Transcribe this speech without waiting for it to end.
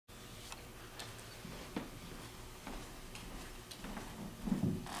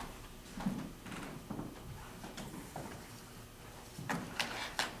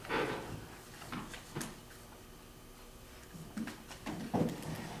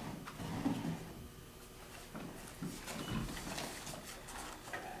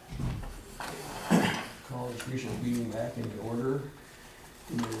recent meeting back into order.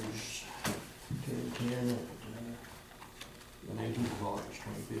 There's 10/10 at the 19th of August,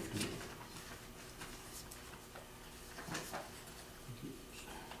 2015.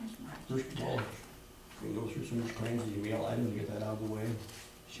 First of all, we can go through some of these claims, the email items, and get that out of the way.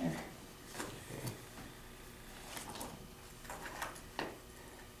 Sure. Okay.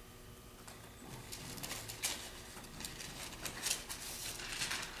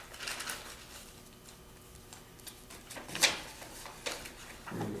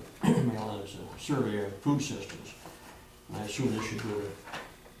 Mail is a survey of food systems. And I assume this should go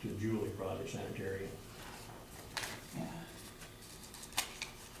to Julie, Project Sanitarian. Yeah.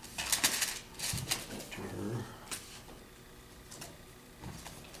 To her.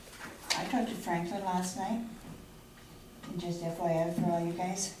 I talked to Franklin last night, and just FYI for all you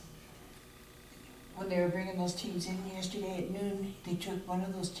guys. When they were bringing those teams in yesterday at noon, they took one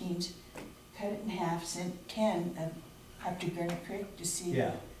of those teams, cut it in half, sent 10 up to Gurnett Creek to see Yeah.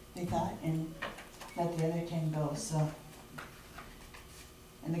 what they thought, and let the other 10 go, so.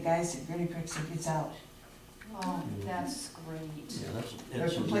 And the guys at Gurnett Creek said it's out. Oh, that's great. Yeah, that's. They're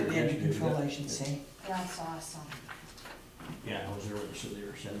completely under control, I should say. That's awesome. Yeah, I was there, so they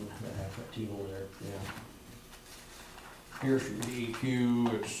were sending that half that team over there, yeah. Here's from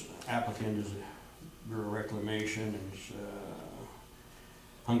DEQ, its applicant is Bureau of Reclamation, and it's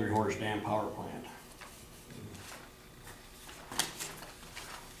Hungry Horse Dam Power Plant.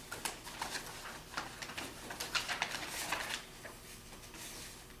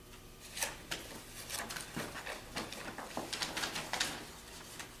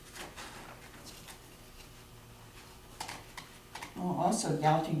 Oh, also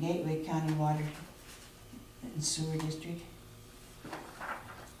Gallatin Gateway County Water and Sewer District. I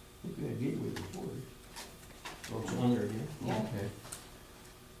think we had Gateway before. Oh, it's under again? Yeah. Okay.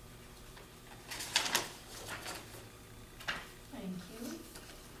 Thank you.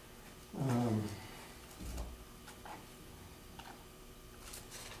 I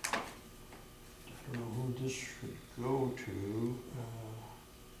don't know who this should go to.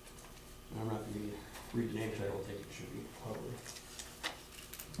 I'm not going to read the names, I don't think it should be public.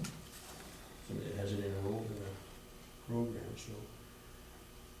 Somebody that hasn't enrolled in a program, so.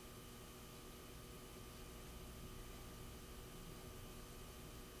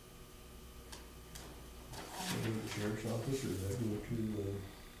 Maybe the sheriff's office, or does that go to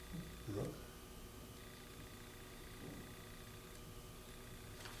Brooke?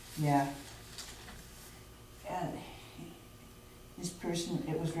 Yeah. And this person,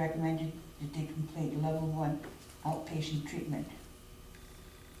 it was recommended that they complete level 1 outpatient treatment,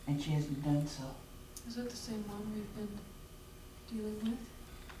 and she hasn't done so. Is that the same one we've been dealing with?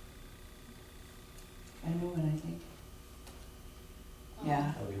 A new one, I think.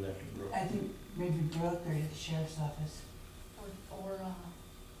 Yeah, I'll give that to Brooke. I think maybe Brooke or the sheriff's office. Or,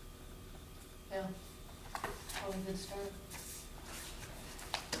 yeah, probably a good start.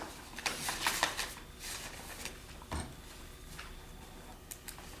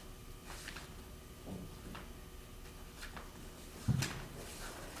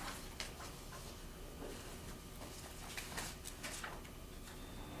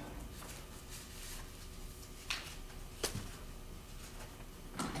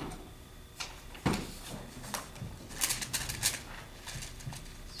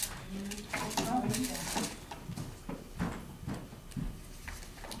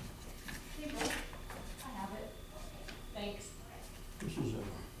 This is a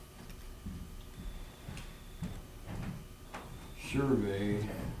survey,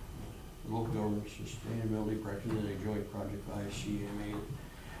 local government sustainability practices in a joint project by ICMA.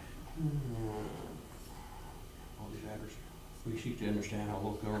 All these addresses. We seek to understand how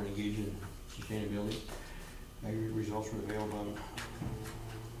local government engages in sustainability. Aggregate results were available on,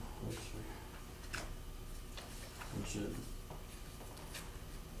 let's see. What's it?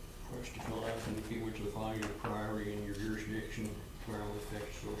 Request to fill out to indicate which of the following your priority in your jurisdiction, environmental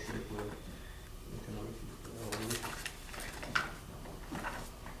effects, social, political, economic development.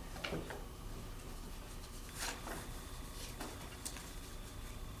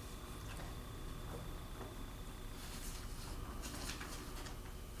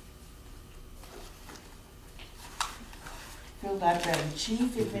 Filled out by the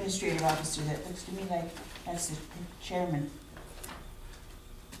chief administrative officer. That looks to me like that's the chairman.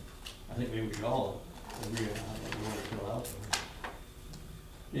 I think maybe we should all agree on how we want to fill out.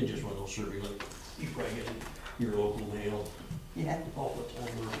 It's just one of those surveys, like, you probably get in your local mail Yeah. all the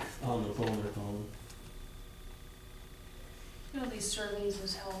time, or on the phone, they're calling. You know, these surveys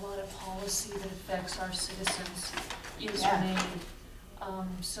is how a lot of policy that affects our citizens is Yeah. made.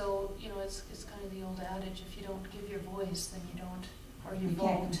 So, you know, it's kind of the old adage, if you don't give your voice, then you don't, or you You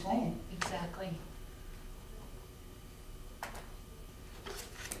can't vote. complain. Exactly.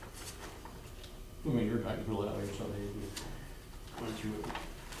 I mean, you're trying to fill it out, maybe something you can run through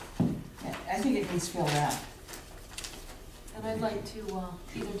it. Yeah, I think it needs filled out. And I'd like to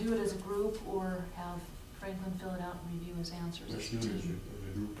either do it as a group or have Franklin fill it out and review his answers. Let's do it as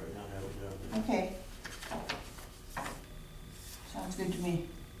a group right now, have it done. Okay. Sounds good to me.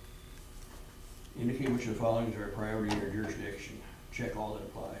 Indicate which of the following are a priority in your jurisdiction. Check all that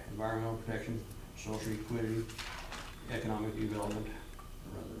apply. Environmental protection, social equity, economic development,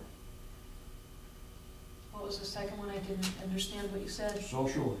 or other. What was the second one? I didn't understand what you said.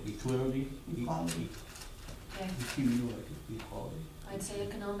 Social equality. Equality. Okay. EQ, like equality. I'd say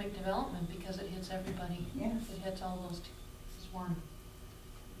economic development because it hits everybody. Yeah. It hits all those, as one.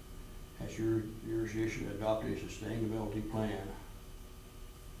 Has your jurisdiction adopted a sustainability plan?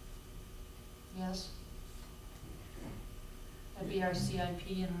 Yes. That'd be our CIP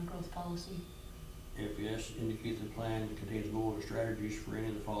and our growth policy. If yes, indicate the plan contains goals or strategies for any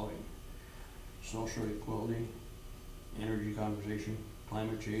of the following: social equality, energy conservation,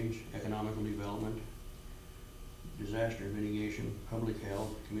 climate change, economical development, disaster mitigation, public health,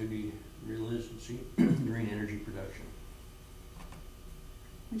 community resiliency, green energy production.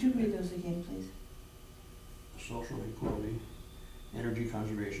 Would you read those again, please? Social equality, energy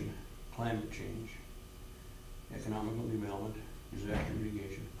conservation, climate change, economical development, disaster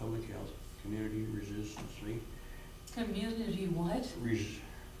mitigation, public health, community resiliency, Community what?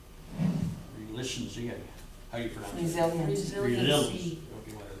 resiliency, how do you pronounce it? Resilience. Resiliency.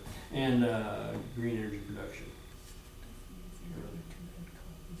 Okay, whatever. And green energy production.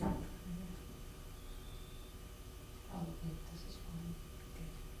 Probably, this is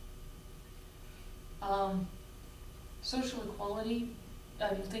fine. Social equality,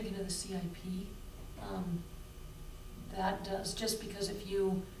 I'm thinking of the CIP. That does, just because if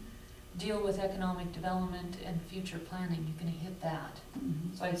you deal with economic development and future planning, you're gonna hit that.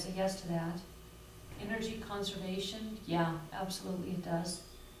 Mhm. So I'd say yes to that. Energy conservation, yeah, absolutely it does.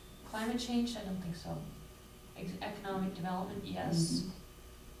 Climate change, I don't think so. Economic development, yes. Mhm.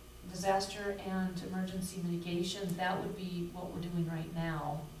 Disaster and emergency mitigation, that would be what we're doing right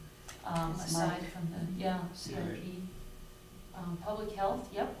now, That's aside Mike. from the, yeah, CIP. Public health,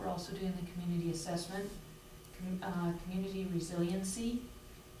 yep, we're also doing the community assessment. Community resiliency,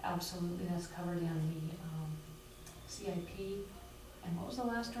 absolutely, that's covered in the, CIP. And what was the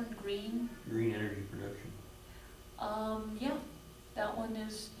last one, green? Green energy production. Yeah, that one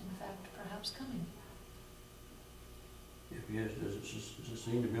is in fact perhaps coming. If yes, does the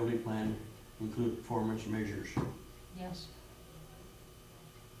sustainability plan include performance measures? Yes.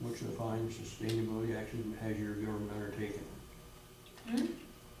 Which of the following sustainability actions has your government undertaken?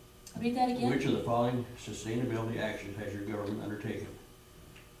 Read that again? Which of the following sustainability actions has your government undertaken?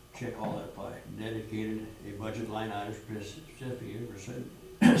 Check all that apply. Dedicated a budget line item specifically for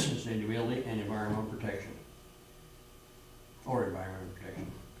sustainability and environmental protection. Or environmental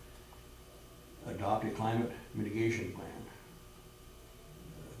protection. Adopt a climate mitigation plan.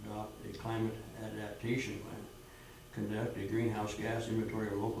 Adopt a climate adaptation plan. Conduct a greenhouse gas inventory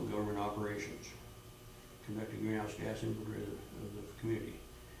of local government operations. Conduct a greenhouse gas inventory of the community.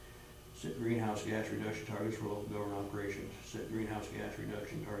 Set greenhouse gas reduction targets for local government operations. Set greenhouse gas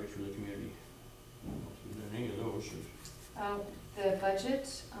reduction targets for the community. If you've done any of those, The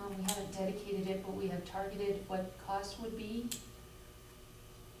budget, we haven't dedicated it, but we have targeted what cost would be.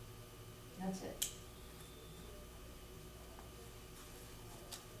 That's it.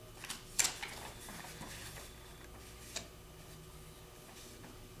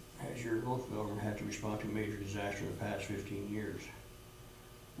 has your local government had to respond to a major disaster in the past 15 years?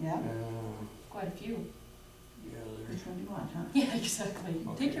 Yeah, Quite a few. Yeah, which there's one do you want, huh? Yeah, exactly.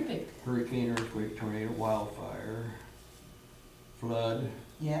 Okay. Take your pick. hurricane, earthquake, tornado, wildfire, flood,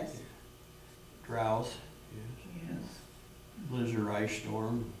 Yes? drought, yes, Yes. blizzard, ice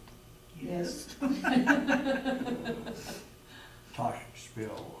storm, Yes. toxic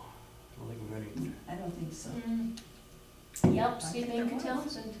spill. I don't think of any. I don't think so. Yep, I State think there Bank of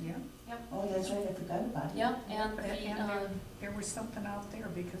was. Townsend. Yeah, Oh, that's right, I forgot about it. Yep, and But- the, and there was something out there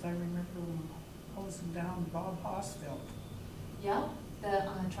because I remember hosing down Bob Hossville. yeah, the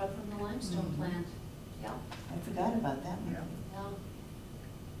truck from the limestone Mhm. plant. Yeah, I forgot about that one. yeah.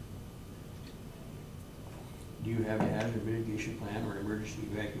 Do you have a hazard mitigation plan or emergency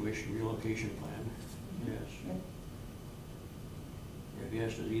evacuation relocation plan? Yes. Yep. If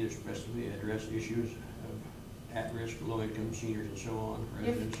yes, does either specifically address issues of at-risk, low-income seniors and so on,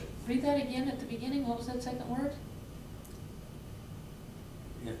 residents? Read that again at the beginning. What was that second word?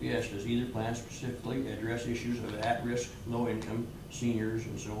 If yes, does either plan specifically address issues of at-risk, low-income, seniors,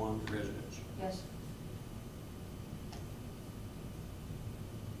 and so on residents? Yes.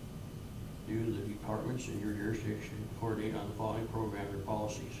 Do the departments in your jurisdiction coordinate on the following programs or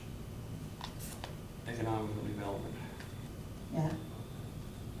policies? Economic development, Yeah,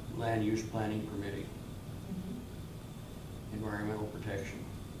 land use planning permitting, Mhm. environmental protection,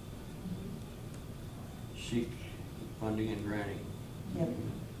 Mhm. seek funding and granting, yep,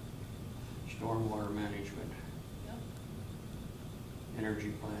 stormwater management, Yep.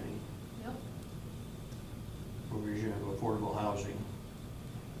 energy planning, Yep. provision of affordable housing,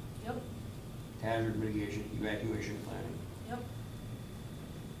 Yep. hazard mitigation, evacuation planning, Yep.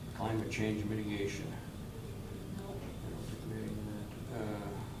 climate change mitigation. No. I don't think we have any of that.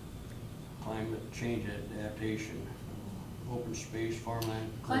 Climate change adaptation, open space,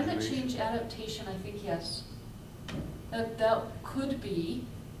 farmland Climate preservation. change adaptation, I think, yes. That could be,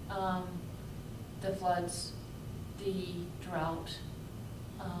 the floods, the drought,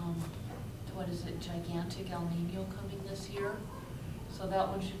 what is it, gigantic El Nino coming this year? So that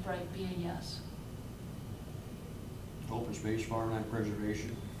one should probably be a yes. Open space, farmland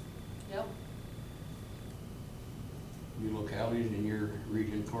preservation. Yep. Do localities in your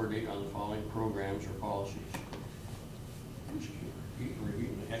region coordinate on the following programs or policies?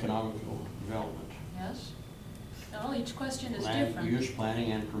 Economic development. Yes. Now, each question is Land different. use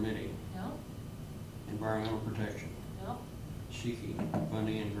planning and permitting. Yep. Environmental protection. Yep. Seeking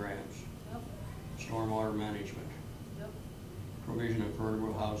funding and grants. Yep. Stormwater management. Yep. Provision of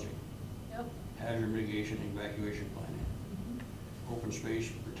affordable housing. Yep. Hazard mitigation and evacuation planning. Mhm. Open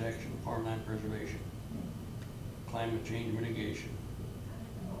space protection, farmland preservation. Climate change mitigation.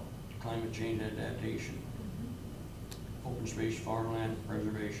 Climate change adaptation. Mhm. Open space farmland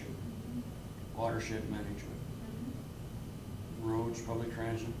preservation. Mhm. Watershed management. Mhm. Roads, public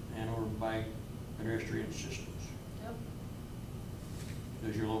transit, and/or bike pedestrian systems. Yep.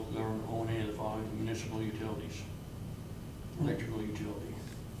 Does your local government own any of the following municipal utilities? Electrical utility,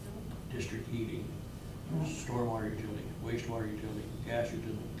 Nope. district heating, no, stormwater utility, wastewater utility, gas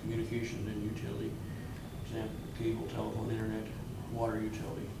utility, communications and utility, example, cable, telephone, internet, water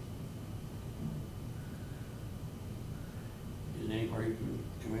utility. Is any part of your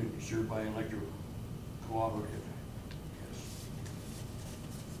community served by an electric cooperative? Yes.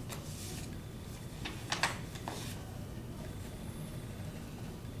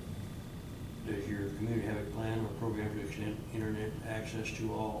 Does your community have a plan or program to extend internet access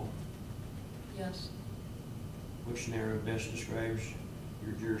to all? Yes. Which scenario best describes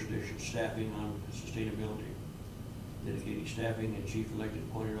your jurisdiction staffing on sustainability? Dedicated staffing and chief elected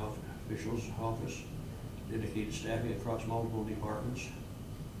appointed officials office. Dedicated staffing across multiple departments.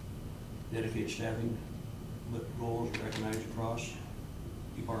 Dedicated staffing, but goals recognized across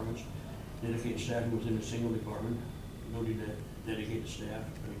departments. Dedicated staffing within a single department. No dedicated staff,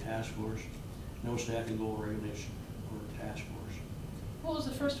 a task force. No staffing goal recognition or task force. What was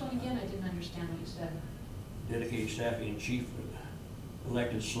the first one again? I didn't understand what you said. Dedicated staffing and chief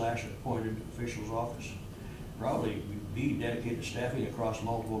elected / appointed officials office. Probably be dedicated staffing across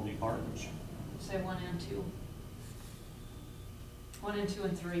multiple departments. Say 1 and 2. 1 and 2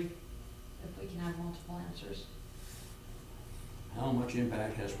 and 3, if we can have multiple answers. How much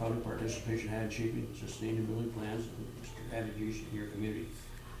impact has public participation had in shaping sustainability plans and strategies in your community?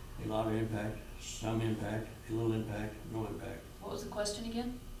 A lot of impact, some impact, a little impact, no impact. What was the question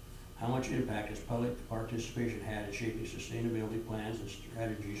again? How much impact has public participation had in shaping sustainability plans and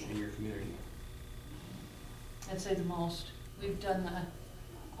strategies in your community? I'd say the most. We've done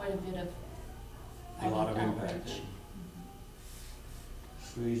quite a bit of A lot of public impact. outreach.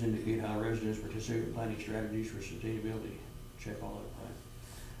 Please indicate how residents participate in planning strategies for sustainability. Check all that plan.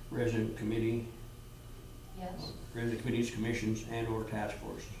 Resident committee, Yes, resident committees, commissions, and/or task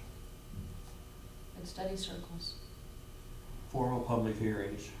forces. and study circles. Formal public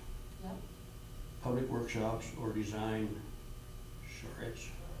hearings, Yep, public workshops or design charrettes,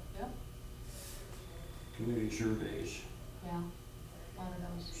 yep, community surveys, yeah, a lot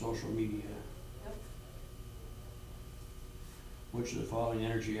of those. social media. Yep. Which of the following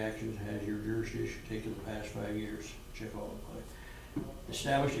energy actions has your jurisdiction taken the past 5 years? Check all that plan.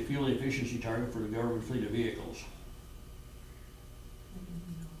 Establish a fuel efficiency target for the government fleet of vehicles.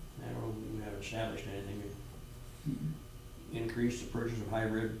 I don't know, we haven't established anything. Increase the purchase of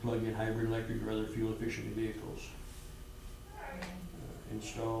hybrid, plug-in hybrid electric or other fuel efficient vehicles.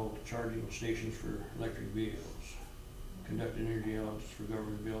 Install charging stations for electric vehicles. Conduct energy audits for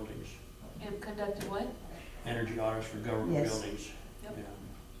government buildings. And conducted what? Energy audits for government Yes. buildings. Yep.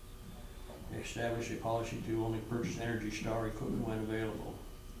 Yeah. Establish a policy to only purchase Energy Star equipment when available.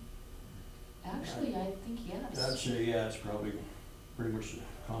 Actually, I think I'd yes. say, yeah, it's probably pretty much the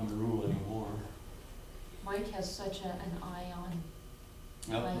common rule anymore. Mike has such an eye on,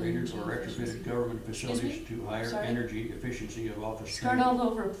 Upgraded or Efficiency. retrofitted government facilities to higher Sorry? energy efficiency of office. start all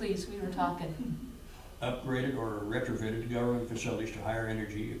over, please, we were talking. Upgraded or retrofitted government facilities to higher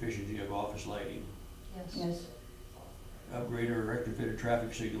energy efficiency of office lighting. Yes. Yes, Upgraded or retrofitted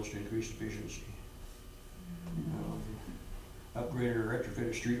traffic signals to increase efficiency. Upgraded or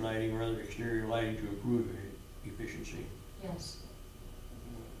retrofitted street lighting or other exterior lighting to improve efficiency. Yes.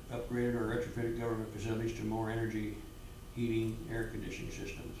 Upgraded or retrofitted government facilities to more energy heating, air conditioning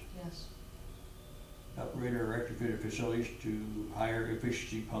systems. Yes. Upgraded or retrofitted facilities to higher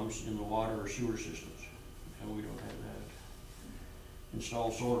efficiency pumps in the water or sewer systems. And we don't have that.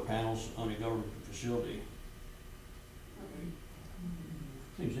 Install solar panels on a government facility.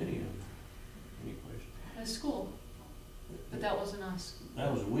 Seems any place. At school, but that wasn't us.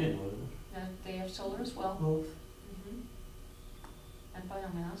 That was a win, wasn't it? They have solar as well. both. Mhm. And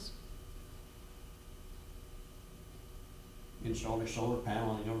biomass. Install a solar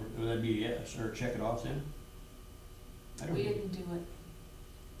panel on the government, would that be a yes, or check it off then? I don't We know. didn't do it,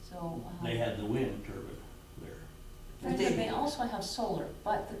 so. They had the wind turbine there. But They may also have solar,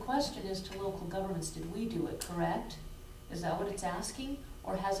 but the question is to local governments, did we do it, correct? Is that what it's asking,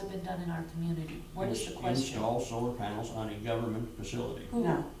 or has it been done in our community? What is the question? Install solar panels on a government facility. Who?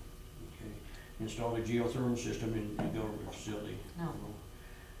 No, Okay. Install a geothermal system in a government facility. No.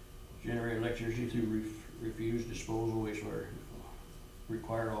 Generate electricity through refuse disposal wastewater.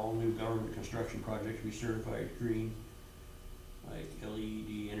 Require all new government construction projects to be certified green, like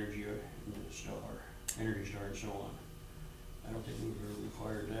LED, Energy Star, Energy Star, and so on. I don't think we've ever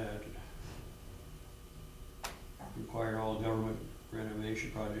required that. Require all government renovation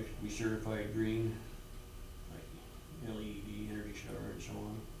projects to be certified green, like LED, Energy Star, and so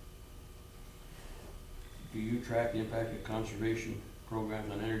on. Do you track the impact of conservation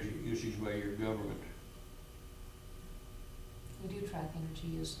programs on energy usage by your government? We do track energy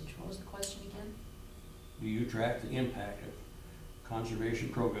usage. What was the question again? Do you track the impact of conservation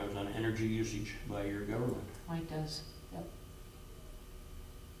programs on energy usage by your government? Mike does. Yep.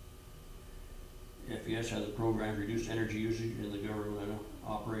 If yes, have the program reduced energy usage in the government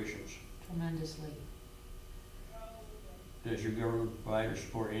operations? Tremendously. Does your government provide or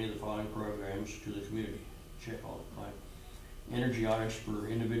support any of the following programs to the community? Check all the time. Energy audits for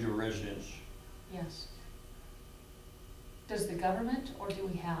individual residents. Yes. Does the government, or do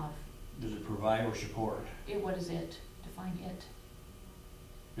we have? Does it provide or support? What is it? Define it.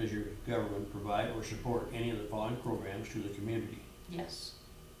 Does your government provide or support any of the following programs to the community? Yes.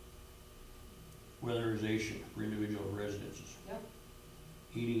 Weatherization for individual residences. Yep.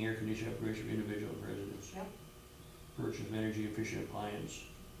 Heating, air conditioning upgrades for individual residents. Yep. Purchase of energy efficient appliance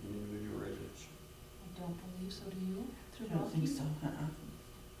in individual residents. I don't believe so, do you? I Through don't think Rocky?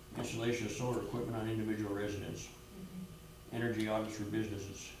 so, Installation of solar equipment on individual residents. Mhm. Energy audits for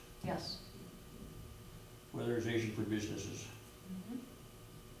businesses. Yes. Weatherization for businesses. Mhm.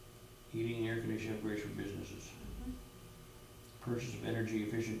 Heating, air conditioning upgrades for businesses. Mhm. Purchase of energy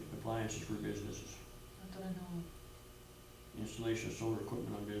efficient appliances for businesses. Not that I know of. Installation of solar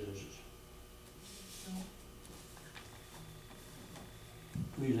equipment on businesses. No.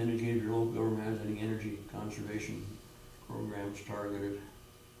 Please indicate if your local government has any energy conservation programs targeted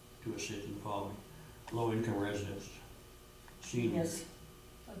to assist in the following. Low-income residents, seniors. Yes,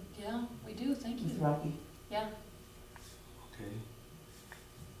 Yeah, we do, thank with you. Rocky, Yeah, Okay.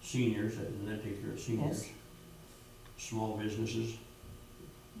 Seniors, and that take care of seniors. Yes. Small businesses,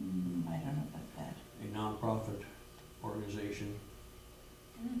 I don't know about that. a nonprofit organization,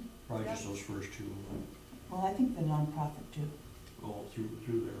 Mm, probably Yeah. just those first two. Well, I think the nonprofit too, Oh, through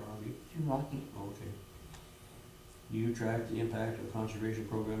there, Robbie. through Rocky. Okay. Do you track the impact of conservation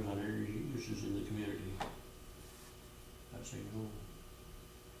programs on energy uses in the community? I'd say no.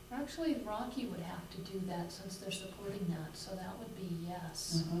 Actually, Rocky would have to do that since they're supporting that, so that would be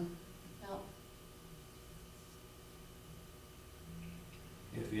yes. Mhm. Yep.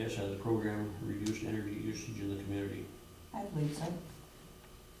 If yes, has the program reduced energy usage in the community? I believe so.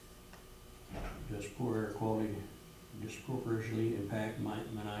 Does poor air quality disproportionately impact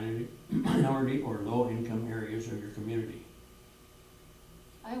minority or low-income areas of your community?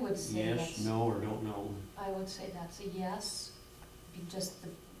 I would say Yes, that's, no, or don't know? I would say that's a yes. Be just the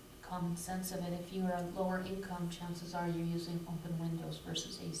common sense of it. If you're a lower income, chances are you're using open windows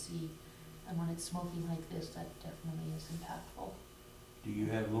versus AC. And when it's smoky like this, that definitely is impactful. Do you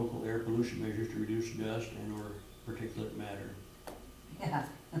have local air pollution measures to reduce dust and or particulate matter? Yeah,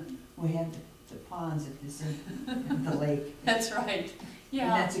 we have the ponds at this, in the lake. That's right. Yeah,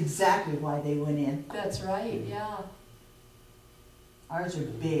 that's exactly why they went in. that's right, yeah. Ours are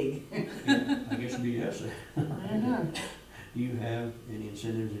big. Yeah, I guess it'd be yes. Mhm. Do you have any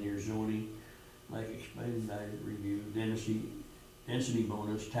incentives in your zoning, like expedited review, density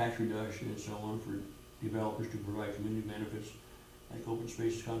bonus, tax reduction, and so on for developers to provide community benefits like open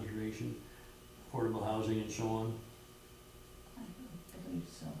space conservation, affordable housing, and so on? I believe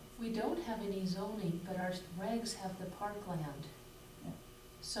so. We don't have any zoning, but our regs have the parkland. Yeah.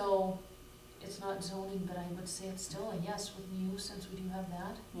 So, it's not zoning, but I would say it's still a yes with you, since we do have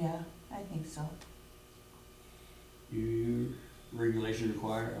that. Yeah, I think so. Do your regulations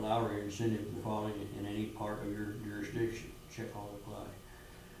require, allow, or incentive the following in any part of your jurisdiction? Check all apply.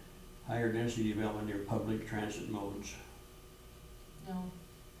 Higher density development near public transit modes. No,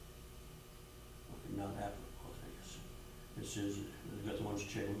 Okay, not applicable, I guess. It says, we've got the ones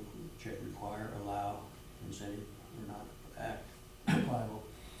check require, allow, incentive, or not applicable.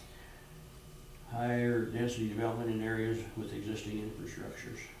 Higher density development in areas with existing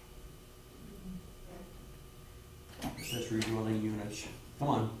infrastructures. Accessory dwelling units. Come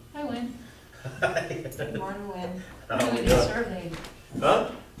on. I win. Come on, Win. We're doing a survey.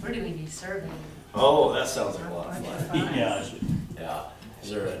 Huh? We're doing a survey. Oh, that sounds like a lot of fun. Yeah, Yeah. Is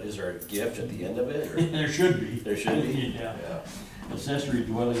there a gift at the end of it, or? there should be. There should be. Yeah. Yeah. Accessory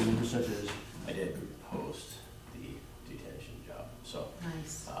dwelling units such as, I did post the detention job, so,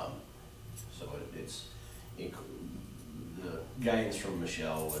 Nice. the guidance from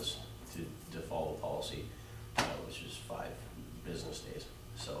Michelle was to follow policy, which is 5 business days,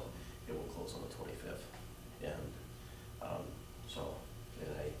 so it will close on the 25th. And,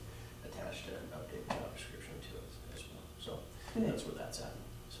 and I attached an updated job description to it as well, so that's where that's at,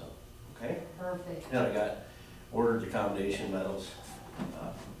 so, okay? Perfect. And I got ordered accommodation medals,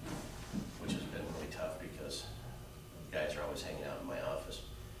 which has been really tough because the guys are always hanging out in my office.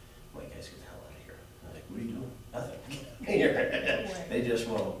 I'm like, guys, get the hell out of here. I'm like, what are you doing? Nothing. Here.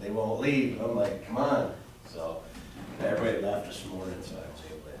 They won't leave. I'm like, come on. So everybody left this morning, so I was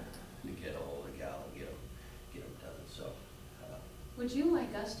able to get a hold of Gal and get them done. So Would you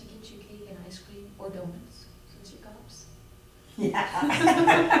like us to get you cake and ice cream or donuts, since you're cops?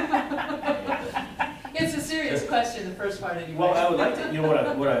 It's a serious question, the first part anyway. well, I would like to. You know what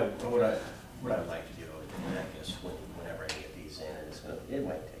I would like to do. I guess whenever I get these in, and it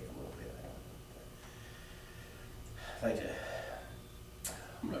might take a little bit. I'd like to.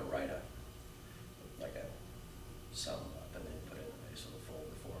 I'm gonna write a sum up and then put it in a nice little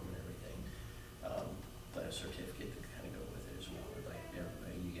folder for them and everything. But a certificate to kind of go with it as well. I'd like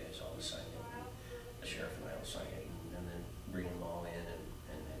everybody, you guys all to sign it. The sheriff and I will sign it, and then bring them all in and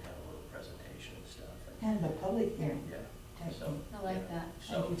then have a little presentation and stuff. And, Kind of a public hearing yeah. type So, thing. I like that.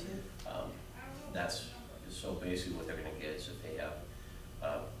 So, I do too. so basically what they're gonna get is if they have,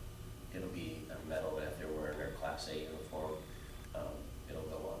 it'll be a medal that if they're wearing their Class A uniform, it'll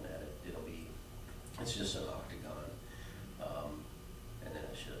go on that. It's just an octagon, and then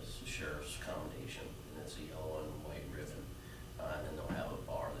it's just sheriff's commendation, and it's a yellow and white ribbon, and then they'll have a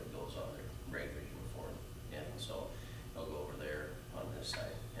bar that goes on their regular uniform, and so they'll go over there on this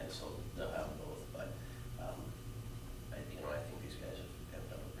side, and so they'll have both, but, I think these guys have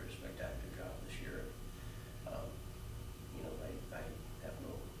done a pretty spectacular job this year. I have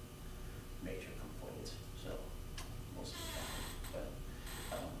no major complaints, so most of the time,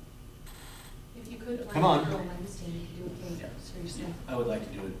 but, If you could Come plan on. to go Wednesday, you could do a cake, Yeah. seriously. I would like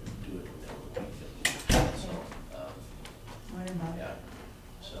to do it in the middle of the week, so, Morning, Bob. yeah,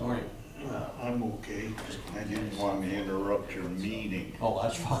 so. Morning. I'm okay. I didn't want to interrupt your meeting. Oh,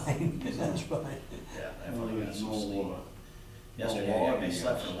 that's fine. That's fine. Yeah, I finally got some No, sleep. no Yesterday, I audience.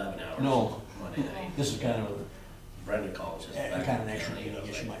 slept for 11 hours. No. Monday night. This is kind of Brenda calls us. kind of an extra meeting, I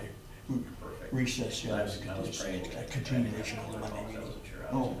guess you might Perfect. recess, yeah, I was praying. a continuation of the Monday I meeting. wasn't sure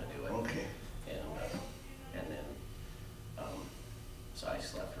I was Oh, gonna do it. okay. And then, so I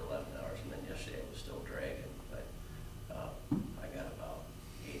slept for 11 hours, and then yesterday it was still dragging, but, I got about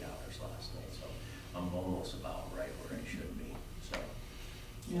 8 hours last night, so I'm almost about right where I should be, so.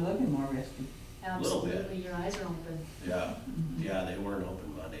 You're looking more rested. Little bit. Absolutely, your eyes are open. Yeah, yeah, they weren't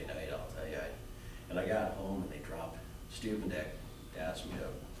open Monday night, I'll tell you. And I got home and they dropped, Stephen asked me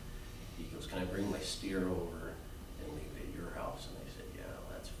he goes, can I bring my steer over and leave it at your house? And I said, yeah,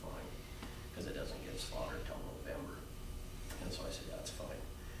 that's fine, because it doesn't get slaughtered till November. And so I said, that's fine.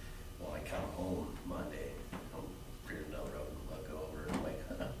 Well, I come home Monday, I'm figuring another of them, look over, and I'm like,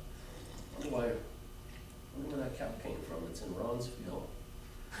 wonder where that cow came from, it's in Ronsville.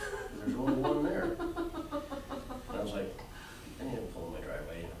 There's only one there. And I was like, I need to pull in my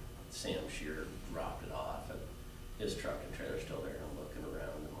driveway. Sam Shear dropped it off, and his truck and trailer's still there, and I'm looking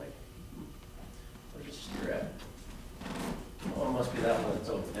around, and I'm like, where's the steer at? Oh, it must be that one that's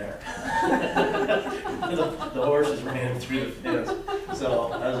over there. The horses ran through the fence,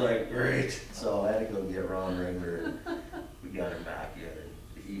 so I was like, great, so I had to go get Ron Ringler, and we got him back in,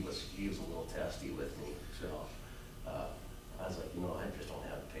 and he was a little testy with me, so, I was like, I just don't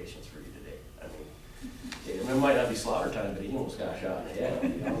have the patience for you today. I mean, it might not be slaughter time, but he almost got shot in the head, I'll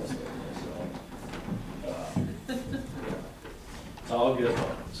be honest with you, so. Yeah. It's all good,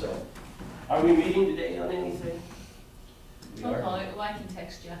 so. Are we meeting today on anything? We I'll are? call it, well, I can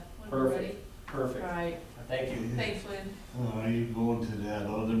text you when we're ready. Perfect. All right, Thank you. thanks, Lynn. Are you going to that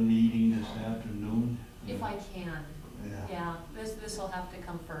other meeting this afternoon? If I can, Yeah. yeah, this'll have to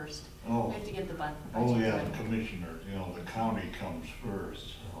come first. We Oh, have to get the budget. oh yeah, the commissioner, the county comes first,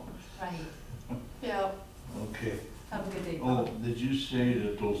 so. Right. Yeah, Okay. have a good day. Oh, Bob. did you say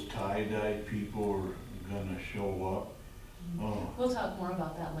that those tie-dye people are gonna show up? Oh, We'll talk more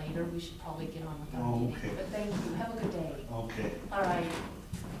about that later. We should probably get on with our Oh, meeting. okay. But thank you. Have a good day. okay. All right.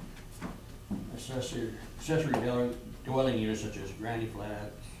 Accessory dwelling units such as granny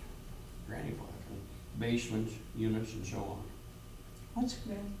flats, basements, units, and so on. What's a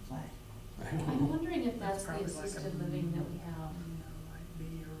grand flag? I don't I'm know. wondering if that's the probably like assisted a- living that we have. Might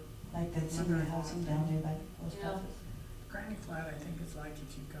be, or Like that senior housing down there by the post Yeah. office? granny flat, I think is like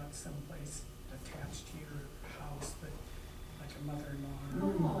if you've got someplace attached to your house, but like a mother-in-law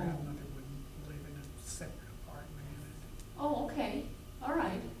or Oh. grandmother wouldn't live in a separate apartment in it. Oh, okay. All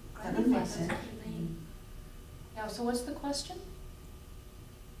right. That would make That's sense. what you think. Yeah, so what's the question?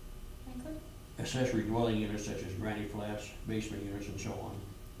 Franklin? Accessory dwelling units such as granny flats, basement units, and so on.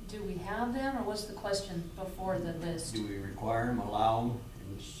 Do we have them, or what's the question before the list? Do we require them, allow them,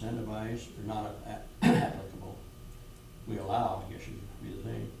 incentivize, or not applicable? We allow, I guess would be the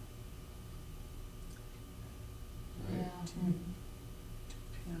thing. Right. Yeah. Mm.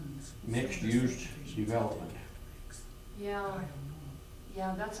 Depends. Mixed So use subdivisions development. I Yeah, don't know.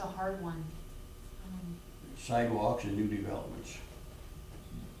 yeah, that's a hard one. Sidewalks and new developments.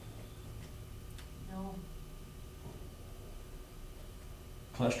 No,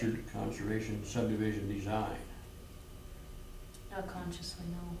 Clustered conservation subdivision design. not consciously,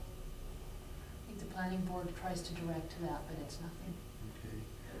 no. I think the planning board tries to direct to that, but it's nothing. Okay.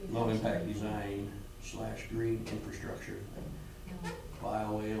 that we've Low impact actually- design / green infrastructure. No.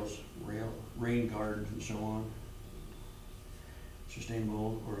 Biowhales, rain gardens, and so on.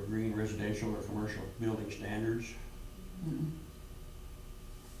 Sustainable or green residential or commercial building standards. Mm-mm.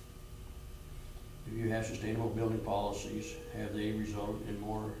 Do you have sustainable building policies? Have they resulted in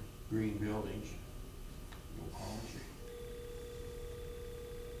more green buildings? No policy.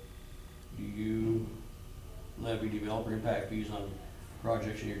 Do you levy developer impact fees on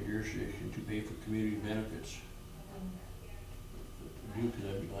projects in your jurisdiction to pay for community benefits? You do, because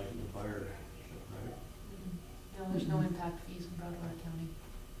that'd be like in the fire, right? No, there's no impact fees in Broadwater County.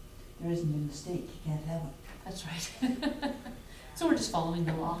 There isn't in the state, you can't have it. That's right. So we're just following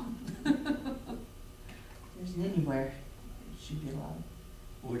the law. There isn't anywhere it should be allowed.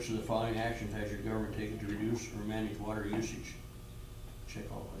 Which of the following actions has your government taken to reduce or manage water usage? Check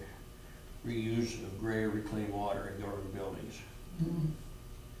all the way. Reuse of gray or reclaimed water in government buildings. Mm-mm.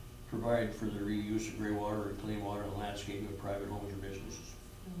 Provide for the reuse of gray water or reclaimed water in landscaping of private homes or businesses.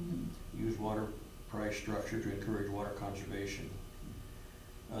 Mm-mm. Use water price structure to encourage water conservation.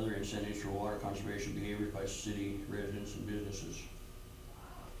 Other incentives for water conservation behaviors by city residents and businesses.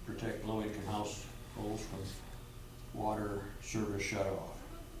 Protect low-income households from water service shut-off.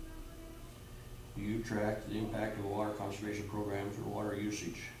 Do you track the impact of water conservation programs or water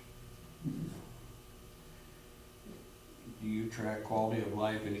usage? Mm-mm. Mm-hmm. Do you track quality of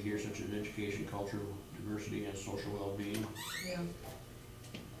life indicators such as education, cultural diversity, and social well-being? Yeah.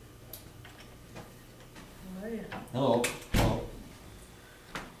 How are you? Hello. Hello.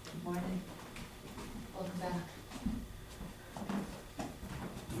 Good morning. Welcome back.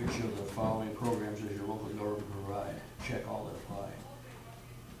 Which of the following programs does your local government provide? Check all that apply.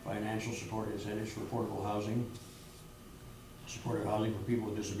 Financial support incentives for affordable housing. Supportive housing for people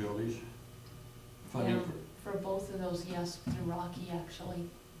with disabilities. Funding Yeah. for, For both of those, yes, through Rocky, actually.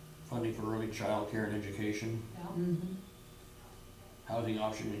 funding for early child care and education. Yeah, Mm-hmm. Housing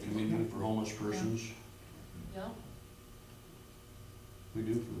option in community for homeless persons. yeah. We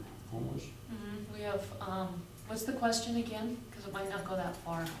do for homeless. We have, what's the question again? Because it might not go that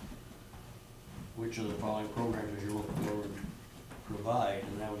far. Which of the following programs does your local government provide?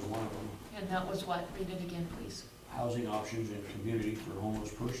 And that was one of them. And that was what? Read it again, please. Housing options in community for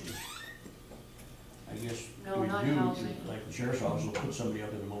homeless persons. I guess No, we not do, housing. like the sheriff's office will put somebody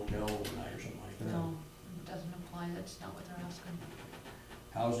up in a motel overnight or something like that. No. it doesn't apply, that's not what they're asking.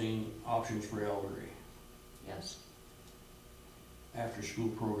 Housing options for elderly, Yes. after-school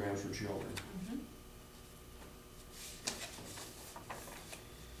programs for children. Mhm.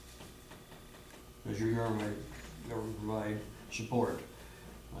 Does your government provide support,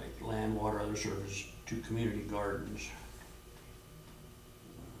 like land, water, other services, to community gardens?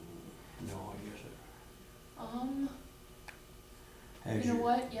 No, I guess it. Has You know your-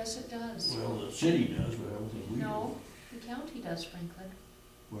 what, yes, it does. Well, the city does, but I don't think we do. No, the county does, Franklin,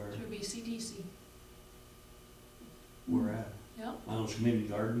 Where, through BCDC. where at? Yep. On those community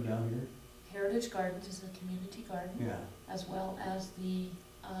garden down here? Heritage Gardens is a community garden, Yeah. as well as the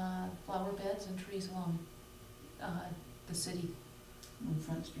flower beds and trees along the city. On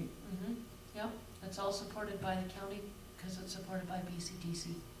Front Street. Yep, it's all supported by the county because it's supported by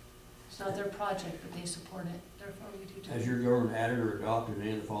BCDC. It's not their project, but they support it, therefore we do too. Has your government added or adopted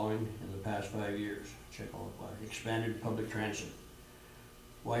any of the following in the past 5 years? Check all the flag. Expanded public transit,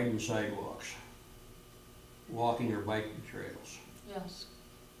 widened sidewalks, walking or biking trails, Yes,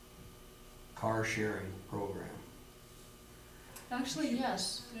 car sharing program. actually,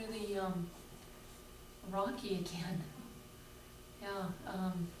 yes, through the Rocky again. Yeah,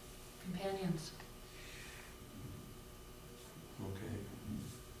 companions, Okay.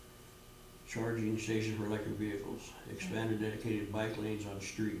 Charging stations for electric vehicles, expanded dedicated bike lanes on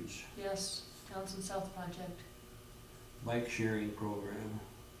streets, yes, Townsend South Project. bike sharing program,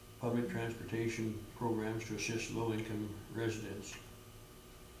 public transportation programs to assist low-income residents.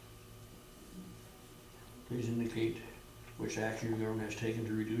 Please indicate which action your government has taken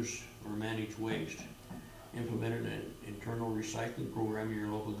to reduce or manage waste. Implemented an internal recycling program in your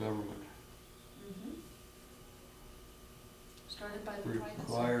local government. Started by the private sector.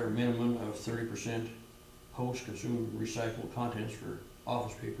 Require a minimum of 30% post-consumer recycled contents for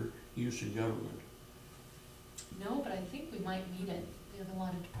office paper use in government. No, but I think we might need it. We have a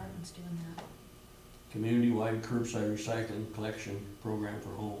lot of departments doing that. Community-wide curbside recycling collection program for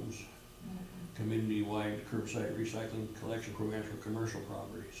homes. Community-wide curbside recycling collection programs for commercial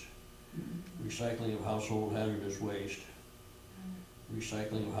properties. Recycling of household hazardous waste.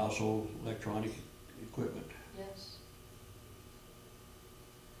 Recycling of household electronic equipment. Yes,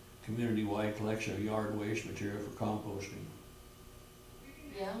 Community-wide collection of yard waste material for composting.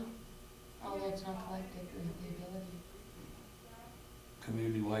 yeah, although it's not collected, we have the ability.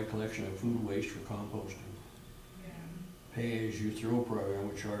 Community-wide collection of food waste for composting. Pay-as-you-throw program,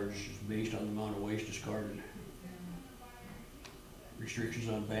 which charges based on the amount of waste discarded. Restrictions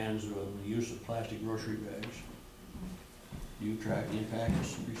on bans on the use of plastic grocery bags. Do you track the impact of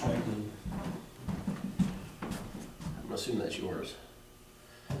recycling? I'm assuming that's yours.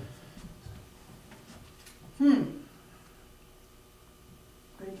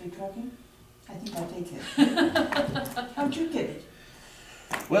 Great Big Trucking? I think I'll take it. How'd you get it?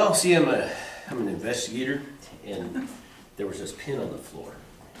 Well, see, I'm an investigator, and there was this pin on the floor,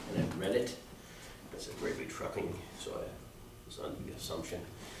 and I read it. It said Great Big Trucking, so I was under the assumption,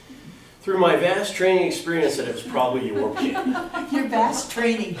 through my vast training experience, that it was probably your pin. Your vast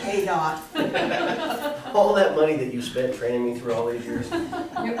training paid off. All that money that you spent training me through all these years,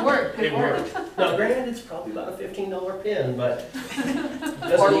 It worked, it worked. Now, granted, it's probably about a $15 pin, but it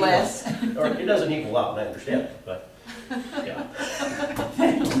doesn't Or equal- less. Or it doesn't equal out, and I understand it, but, yeah.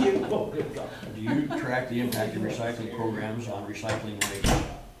 Thank you. Oh, good God. Do you track the impact of recycling programs on recycling waste?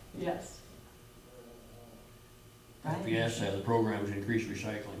 Yes. If yes, have the programs increased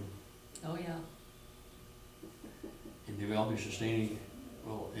recycling? Oh, yeah. In developing sustaining,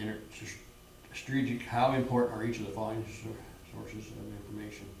 strategic, how important are each of the following sources of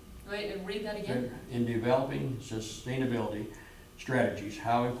information? Wait, and read that again? In developing sustainability strategies,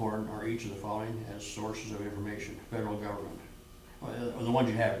 how important are each of the following as sources of information? Federal government. Or the ones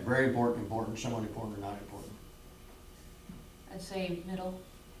you have, very important, important, somewhat important, or not important. I'd say middle.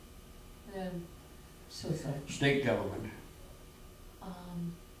 So, State government.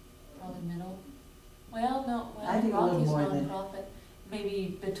 Probably middle. Well, no, I think a little Rocky's more than- nonprofit,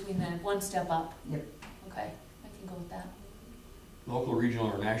 maybe between the one step up. Yep. Okay, I can go with that. Local, regional,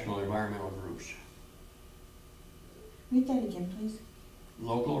 or national environmental groups. read that again, please.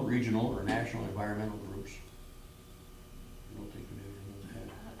 Local, regional, or national environmental groups. I don't think we do anything with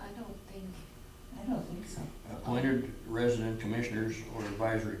that. I don't think, I don't think so. Appointed resident commissioners or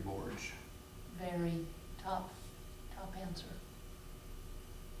advisory boards. very top answer.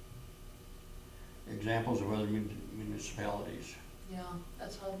 Examples of other municipalities. Yeah,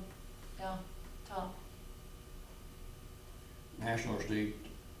 that's how, yeah, top. National or state,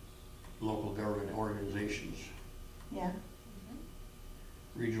 local government organizations. Yeah,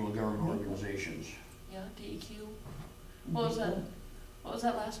 Regional government organizations. Yeah, DEQ. What was that? What was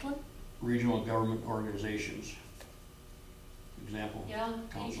that last one? Regional government organizations. Example, Yeah,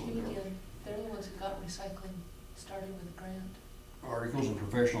 Council of DEQ Government. did. They're the ones who got recycling started with a grant. Articles in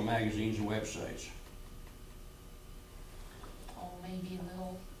professional magazines and websites. Oh, maybe a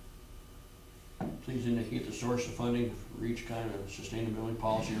little. Please indicate the source of funding for each kind of sustainability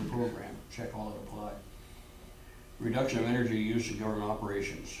policy or program. Check all that apply. Reduction of energy use in government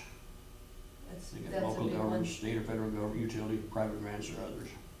operations. They get That's a local big government, one. state or federal government, utility, private grants or others,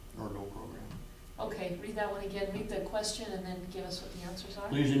 or no program. Okay, read that one again. Read the question and then give us what the answers are.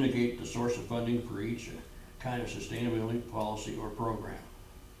 Please indicate the source of funding for each kind of sustainability policy or program.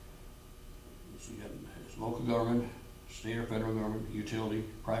 So you got local government, state or federal government, utility,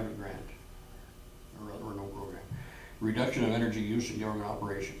 private grant, or no program. Reduction of energy use in government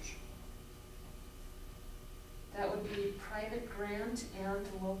operations. That would be private grant and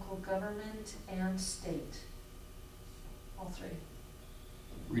local government and state. All three.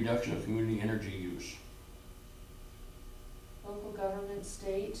 Reduction of community energy use. Local government,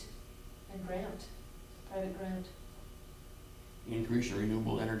 state, and grant. Private grant. Increase in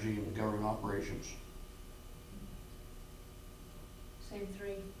renewable energy in government operations. Same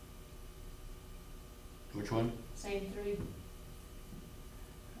three. Which one? Same three.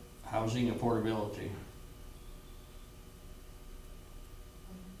 Housing affordability.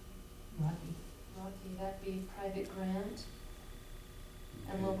 Rocky. Rocky, that'd be private grant.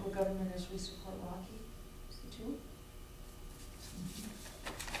 And local government as we support Rocky. Is the two?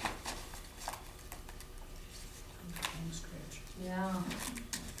 Home stretch. Yeah.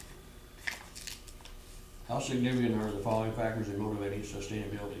 How significant are the following factors in motivating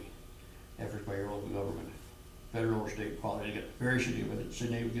sustainability efforts by your local government? Federal or state policy, they get very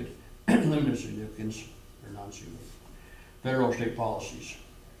significant, limited significance, or non-significant. Federal or state policies.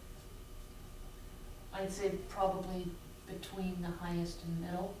 I'd say probably between the highest and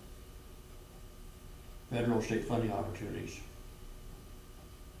middle. Federal or state funding opportunities.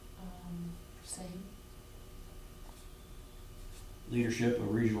 Same. Leadership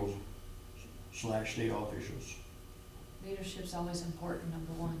of regional/state officials. Leadership's always important,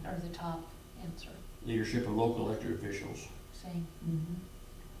 number one, or the top answer. Leadership of local elected officials. Same.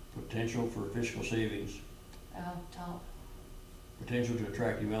 Potential for fiscal savings. Top. Potential to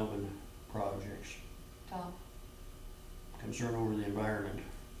attract development projects. Top. Concern over the environment.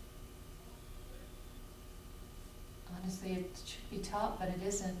 Honestly, it should be top, but it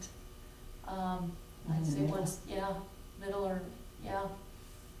isn't. I'd say one's, yeah, middle or, yeah.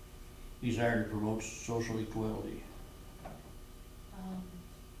 Desire to promote social equality.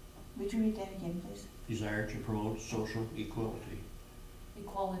 Would you read that again, please? Desire to promote social equality.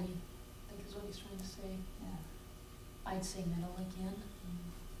 Equality, I think is what he's trying to say. Yeah. I'd say middle again.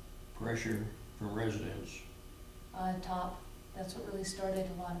 Pressure from residents. Top, that's what really started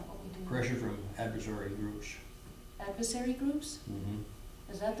a lot of what we do. Pressure from adversary groups. Adversary groups,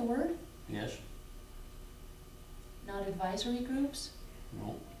 is that the word? Yes? Not advisory groups?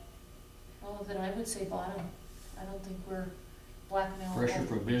 No? Oh, then I would say bottom. I don't think we're blackmail. Pressure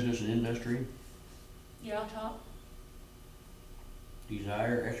from business and industry. Yeah, top.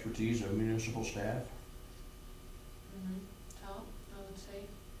 Desire expertise of municipal staff. Top, I would say.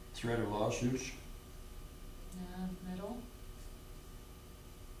 Threat of lawsuits. Yeah, middle.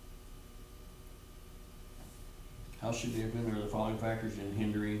 How significant are the following factors in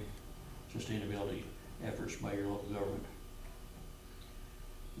hindering sustainability efforts by your local government?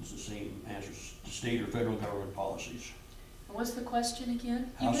 It's the same answers, state or federal government policies. And what's the question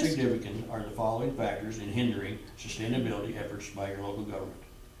again? How significant are the following factors in hindering sustainability efforts by your local government?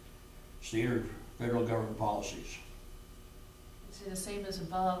 State or federal government policies. I'd say the same as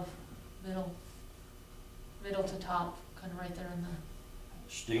above, middle. Middle to top, kind of right there in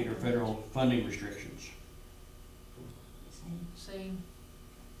the State or federal funding restrictions. same.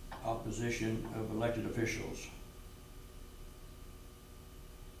 Opposition of elected officials.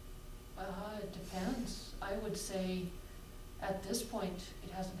 It depends. I would say at this point,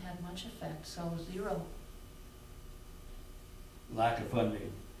 it hasn't had much effect, so 0. Lack of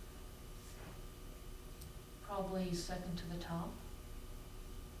funding. Probably second to the top.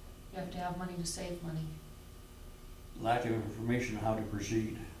 You have to have money to save money. Lack of information on how to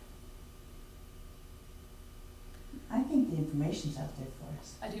proceed. I think the information's out there for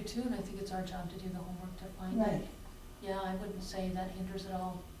us. I do too, and I think it's our job to do the homework to find Right. it. Yeah, I wouldn't say that hinders at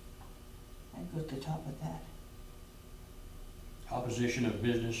all. I'd go to the top of that. Opposition of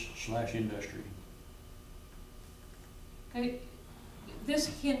business/industry. Okay, this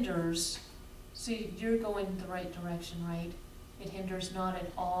hinders, see, you're going the right direction, right? It hinders not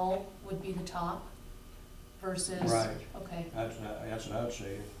at all would be the top. versus? Right. Okay, That's what I'd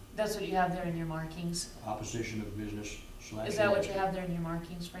say, that's what you have there in your markings. opposition of business slash. Is that what you have there in your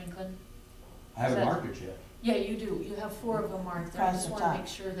markings, Franklin? I haven't is that- marked it yet. Yeah, you do. You have 4 of them marked there. I Across just the wanna top. make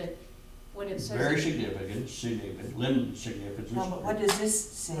sure that when it says. Very significant, limited significance. No, but what does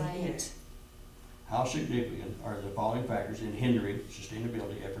this say here? Right. How significant are the following factors in hindering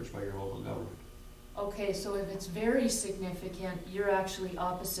sustainability efforts by your local government? Okay, so if it's very significant, you're actually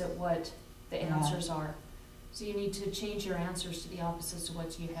opposite what the Yeah. answers are. So you need to change your answers to the opposites of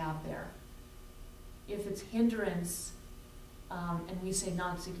what you have there. If it's hindrance, and we say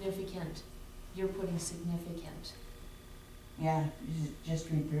not significant, you're putting significant. Yeah, just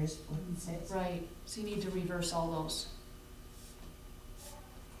reverse what it says. Right, so you need to reverse all those.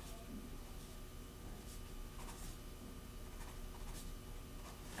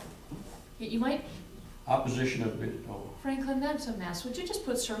 You might, Opposition of, Franklin, that's a mess. Would you just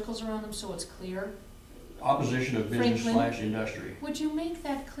put circles around them so it's clear? opposition of business Franklin? slash industry. Would you make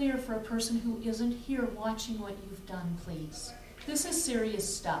that clear for a person who isn't here watching what you've done, please? This is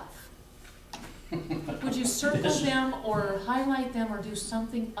serious stuff. Would you circle This is- them or highlight them or do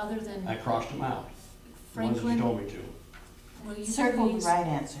something other than I crossed them out, the ones that you Franklin? told me to. Will you Circle the please? right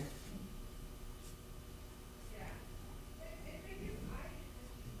answer.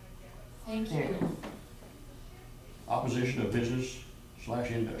 Thank There. you. Opposition of business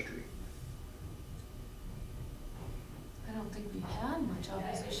slash industry. I don't think we've had much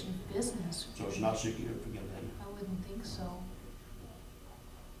opposition of business. So it's not significant then. I wouldn't think so.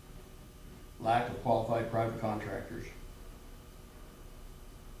 Lack of qualified private contractors.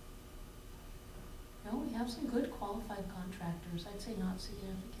 No, we have some good qualified contractors. I'd say not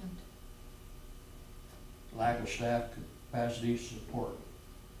significant. Lack of staff capacity support.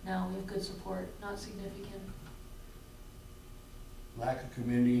 No, we have good support, not significant. Lack of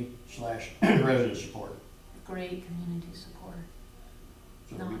community slash resident support. Great community support,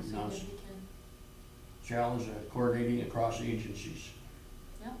 So not it'd be significant. challenge coordinating across agencies.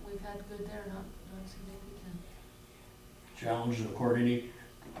 Yeah, we've had good there, not significant. Challenge of coordinating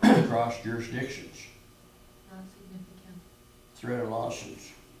across jurisdictions. Not significant, Threat of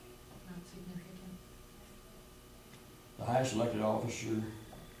lawsuits. not significant. The highest elected officer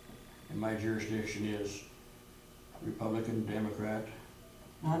in my jurisdiction is Republican, Democrat,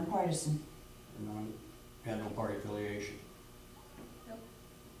 Nonpartisan. and had no party affiliation. Yep.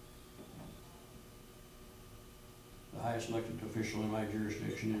 The highest elected official in my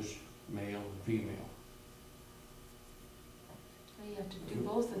jurisdiction is male and female. Well, you have to do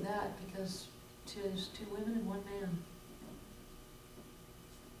both of that because there's 2 women and 1 man.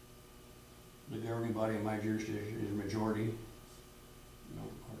 The governing body in my jurisdiction is majority, no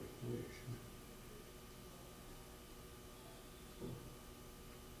party affiliation.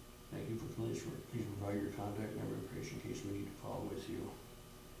 Thank you for please provide your contact number information in case we need to follow with you.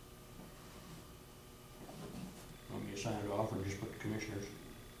 Want me to sign it off or just put the commissioners?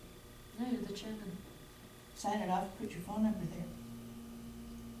 No, you're the chairman. Sign it off, put your phone number there.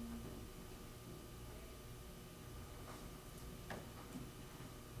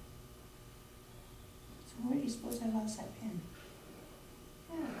 So where do you suppose I lost that pen?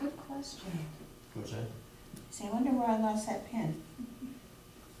 Yeah, good question. What's that? See, I wonder where I lost that pen.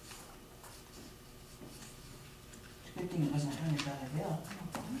 It's a good thing it wasn't a $100 bill,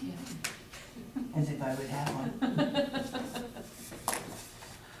 Yeah. as if I would have one.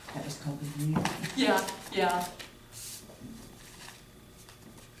 That was COVID for you. Yeah, yeah.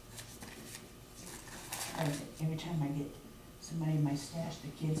 Every time I get somebody in my stash, the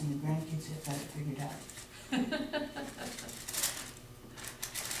kids and the grandkids have got it figured out.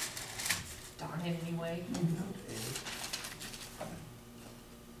 Darn it anyway.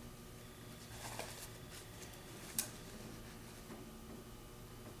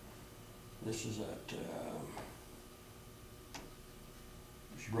 This is at,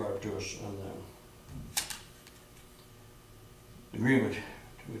 she brought it to us on the agreement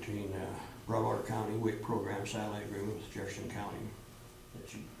between Broadwater County WIC program satellite agreement with Jefferson County that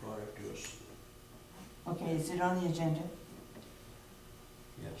she brought up to us. Okay, is it on the agenda?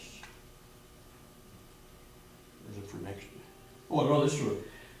 Yes. Is it for next? Oh, no, this was, wait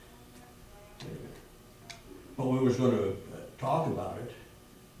a minute. Well, we was gonna talk about it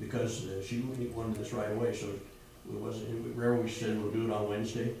because she wanted this right away, so it wasn't, remember we said we'll do it on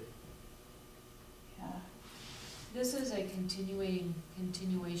Wednesday? Yeah. This is a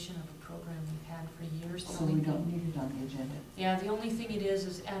continuation of a program we've had for years. The So only we thing- don't need it on the agenda. Yeah, the only thing it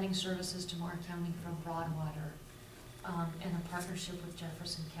is adding services to Moore County from Broadwater, and a partnership with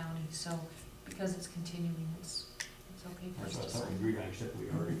Jefferson County, so because it's continuing, it's okay for us That's what I to thought we sign. agreed on, except we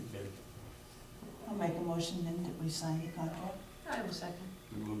already been I'll make a motion then that we sign the contract. I will second.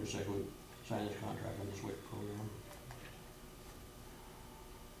 We move to second, we sign this contract on this WIC program.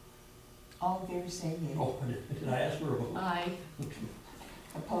 All in favor, say yea. Oh, did I ask for a vote? Aye.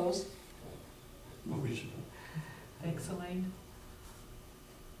 Opposed? Nobody's, Thanks, Elaine.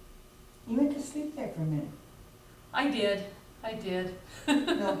 You went to sleep there for a minute. I did.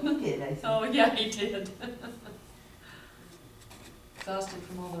 No, he did, I think. Oh, yeah, he did. Exhausted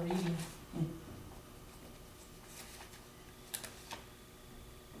from all the reading.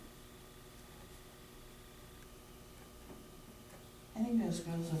 I think those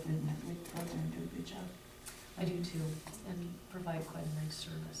girls up in that WIC program do a good job. I do too, and provide quite a nice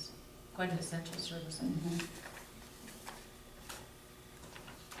service, quite an essential service. I think.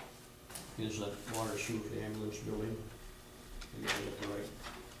 is that water sewer for the ambulance building? You gotta get the right,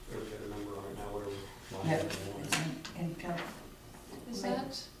 or we got a number on it now, whatever. line Yep, it is. it's in Pelican. Is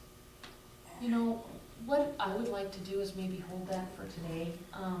that, you know, what I would like to do is maybe hold that for today.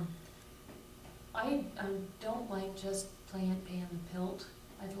 I don't like just paying the PILT.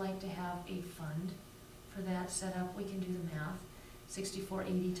 I'd like to have a fund for that set up. We can do the math,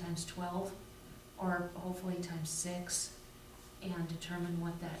 6480 times 12, or hopefully times 6, and determine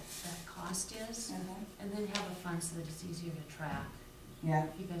what that cost is, and then have a fund so that it's easier to track, Yeah,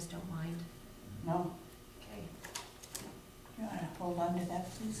 if you guys don't mind. no, Okay. you wanna hold on to that,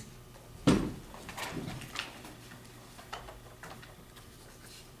 please?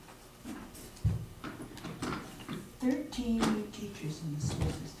 13 new teachers in the school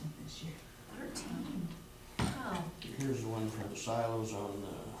system this year. 13. Wow. Here's the one from the silos on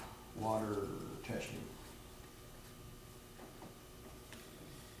the water testing.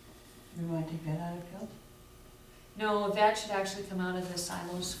 We wanna take that out of Pelican? No, that should actually come out of the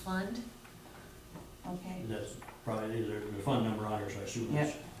silos fund. Okay. That's probably, there's a fund number on here, so I assume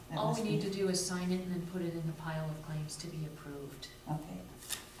it's. Yep. that All must we be- need to do is sign it and then put it in the pile of claims to be approved. Okay.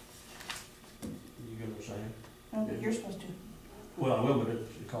 You gonna sign it? No, but you're supposed to. Well, I will, but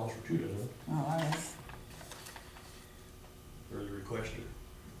it calls for two, doesn't it? Oh, all right. Or the requester.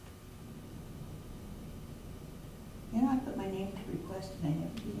 You know, I put my name to request and I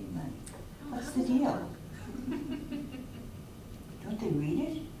never get any money. What's How the does that deal? work? Don't they read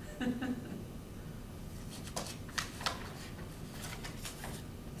it?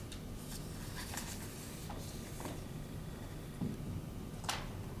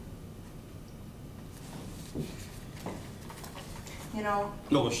 You know,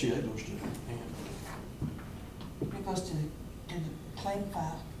 No, see, that goes to, it goes to the claim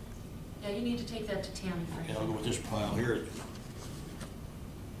file. Yeah, you need to take that to Tammy okay, I'll go first. with this pile here.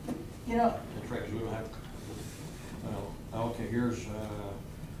 You know, That's right, 'cause we don't have, okay, here's,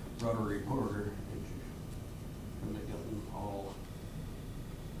 Rotary Porter. And they got them all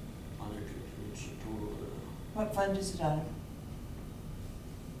on there, it's a total of, what fund is it out of?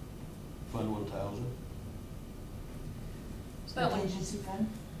 Fund 1,000. That one, Contingency fund?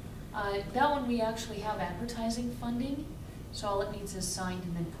 that one we actually have advertising funding, so all it needs is signed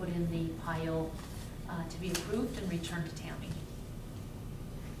and then put in the pile to be approved and returned to Tammy.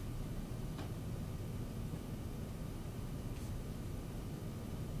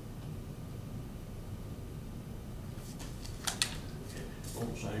 Okay,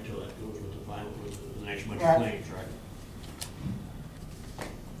 won't sign until that goes with the final, with the next bunch Yeah. of claims, right?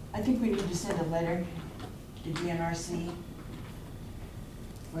 I think we need to send a letter to DNRC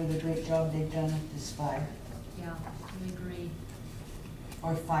for the great job they've done with this fire, Yeah, we agree.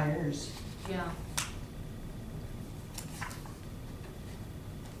 or fires. Yeah.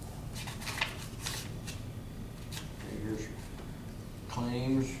 Okay, here's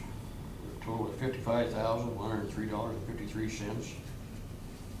claims, a total of $55,103.53.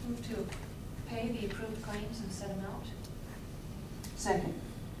 Move to pay the approved claims and set them out. Second,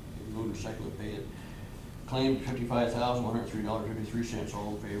 Moving to second, we pay it. Claim $55,103.53,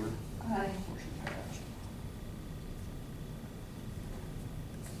 all in favor? aye. Motion passed.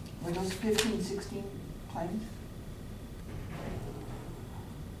 Were those 15, 16 claims?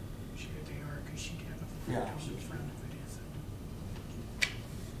 Sure they are, because she'd have a Yeah, footnote in front of it, is it?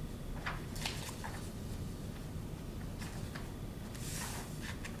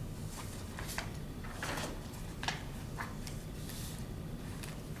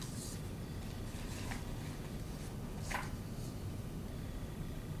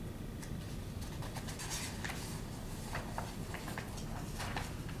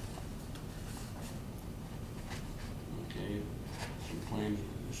 Okay, some claims,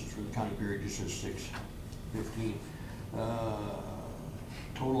 this is for the county period, just says 6/15.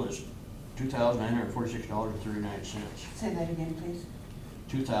 Total is $2,946.39. Say that again, please.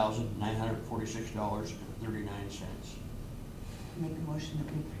 $2,946.39. Make a motion that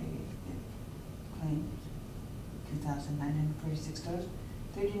we pay the claim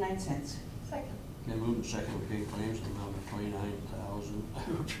 $2,946.39. Second. Then moved and second, we pay claims in the amount of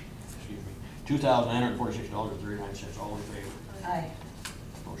 $2,946.39. All in favor? Aye.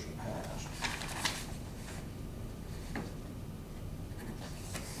 Motion passed.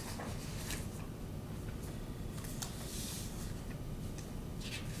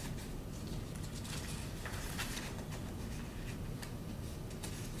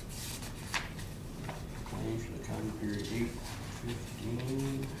 Claims for the county period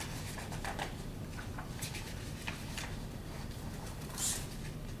 8/15.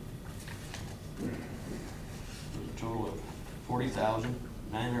 There's a total of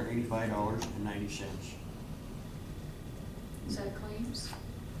 $40,985.90. Is that claims?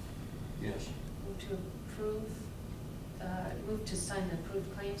 Yes. Move to approve, move to sign the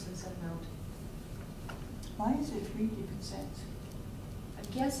approved claims in said amount. Why is it 3 different sets? I'm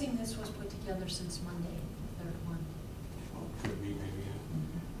guessing this was put together since Monday, the third one. Well, could be maybe.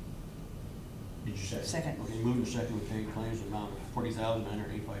 Did you second? Second. Okay, moved and second, we pay claims in the amount of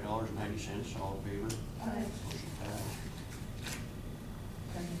 $40,985.90. All in favor? Aye. Motion passed.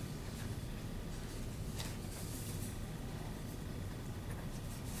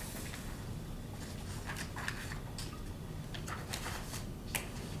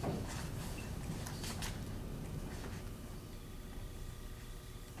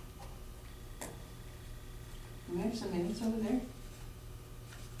 Do we have some minutes over there?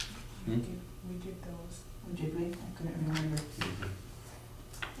 Hmm? We did those. Or did we? I couldn't remember.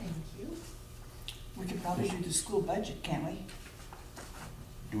 Thank you. We could probably do the school budget, can't we?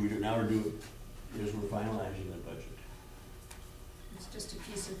 Do we do it now or do it as we're finalizing the budget? It's just a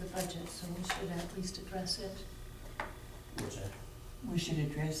piece of the budget, so we should at least address it. What's that? We should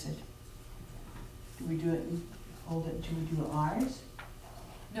address it. Do we do it and hold it until we do ours?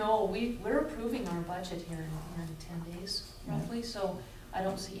 No, we're approving our budget here in 10 days roughly, so I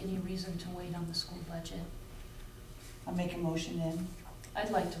don't see any reason to wait on the school budget. I'll make a motion then. I'd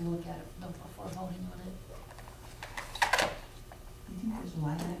like to look at it though before voting on it. You think there's a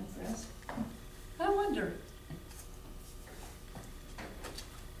line item for us? I wonder.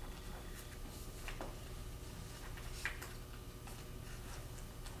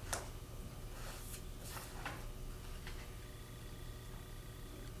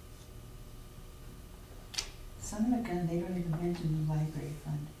 Son of a gun, they don't even mention the library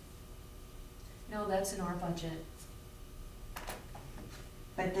fund. No, that's in our budget.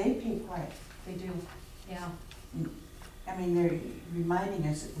 But they pay quite. They do, yeah. I mean, they're reminding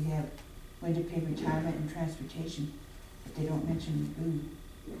us that we have, going to pay retirement and transportation, but they don't mention food.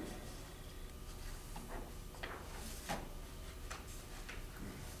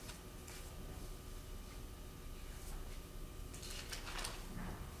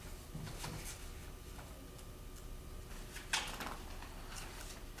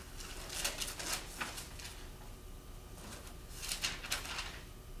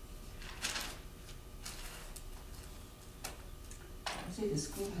 I'd say the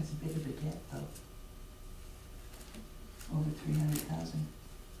school has a bit of a debt though. Over 300,000.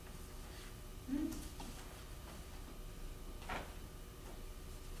 We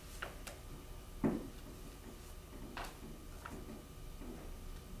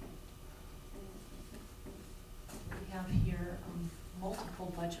have here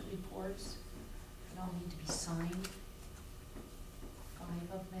multiple budget reports that all need to be signed. 5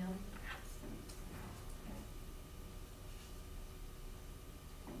 of them.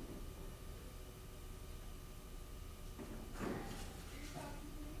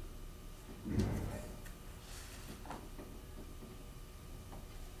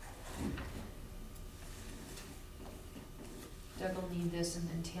 Doug will need this, and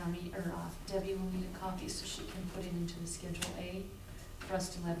then Tammy, or Debbie will need a copy so she can put it into the Schedule A for us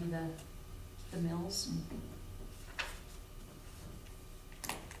to levy the mills.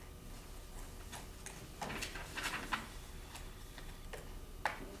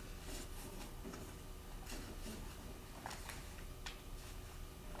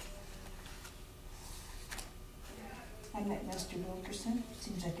 I met Mr. Wilkerson,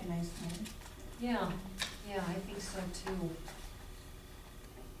 seems like a nice man. Yeah, yeah, I think so too.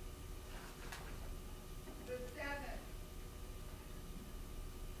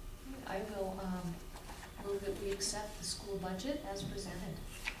 I will move that we accept the school budget as presented.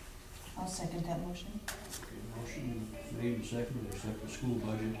 I'll second that motion. Okay, motion made and seconded to accept the school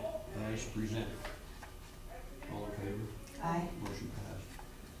budget as presented. All in favor? Aye. Motion passed.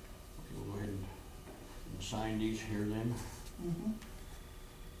 Okay, we'll go ahead and sign these here then. Mm-hmm.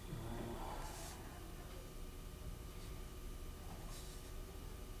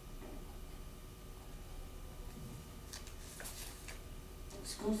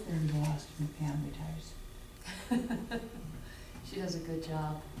 School's gonna be lost when Pam retires. She does a good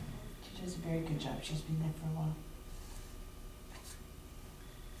job. She does a very good job. She's been there for a while.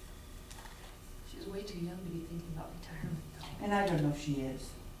 She's way too young to be thinking about retirement though. And I don't know if she is.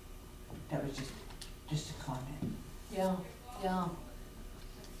 That was just a comment. Yeah, yeah.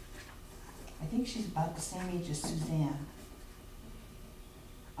 I think she's about the same age as Suzanne,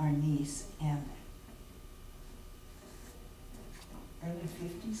 our niece, and early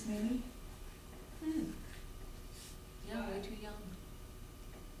 50s maybe? Hmm. Yeah, way too young.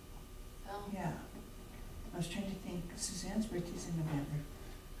 Oh. Yeah. I was trying to think, Suzanne's birthday's in November.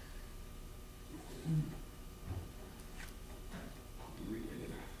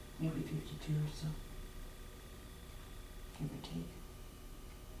 Maybe 52 or so. Give or take.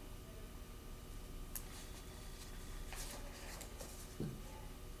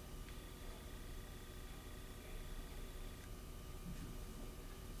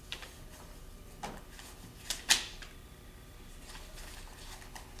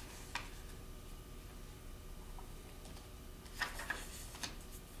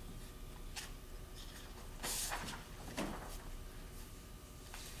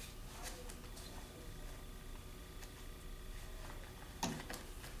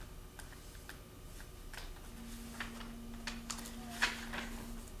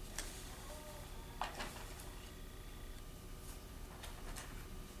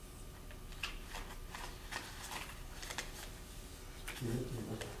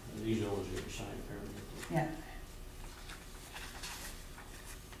 These are the ones you have to sign apparently. Yeah.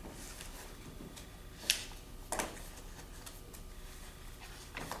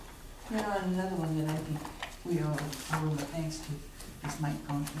 You know, and another one that I think we owe a little thanks to is Mike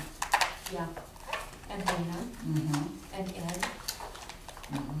Conklin. Yeah. And Dana, Mm-hmm. and Ed,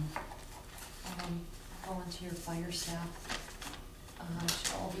 Mm-hmm. volunteer fire staff.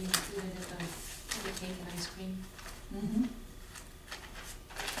 Should all be included in the cake and ice cream. Mm-hmm.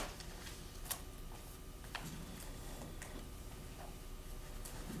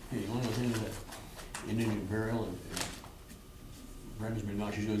 Okay, one of the things that Indian burial and Brenda's been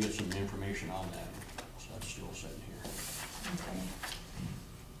gone, she's gonna get some information on that, so that's still sitting here. Okay.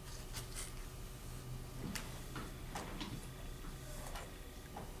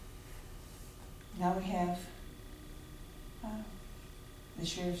 Now we have the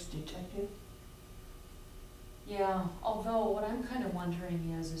sheriff's detective. Yeah, although what I'm kind of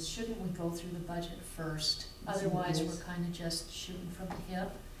wondering is shouldn't we go through the budget first? Yes, it Otherwise, is. we're kind of just shooting from the hip,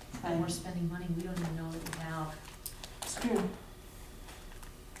 and Fine. we're spending money we don't even know that we have. It's true.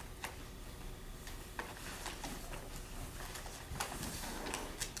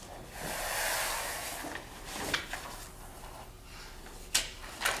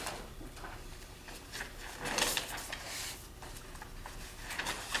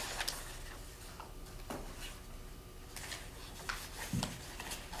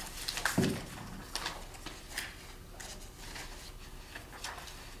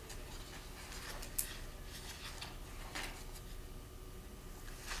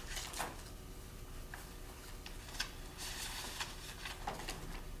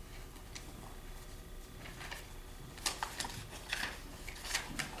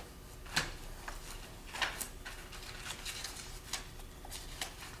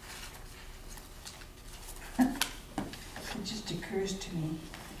 It just occurs to me,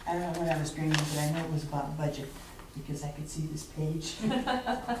 I don't know what I was dreaming, but I know it was about budget because I could see this page.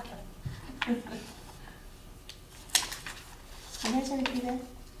 You guys ever do that?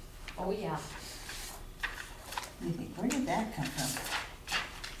 Oh, yeah. You think, where did that come from?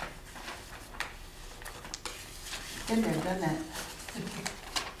 Been there, done that.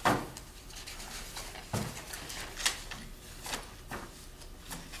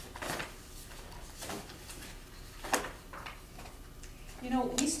 You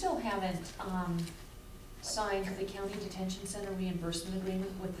know, we still haven't, signed the county detention center reimbursement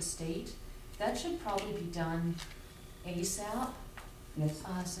agreement with the state. That should probably be done ASAP. Yes,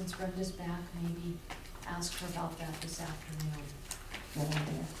 Since Brenda's back, maybe ask her about that this afternoon. good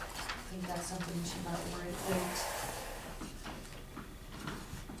idea. I think that's something she might wait.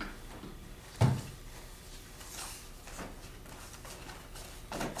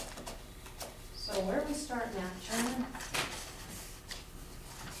 So where are we starting at, Sherman?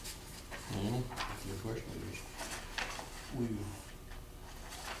 The question is,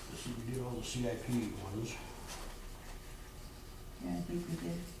 let's see, we did all the CIP ones. Yeah, I think we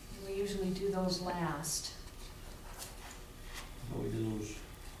did. We usually do those last. But we did those,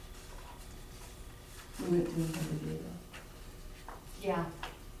 We went through the other day though. Yeah,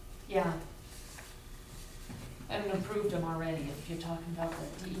 yeah. And approved them already. already, if you're talking about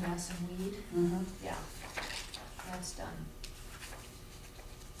the DES and weed, Mm-hmm. yeah, that's done.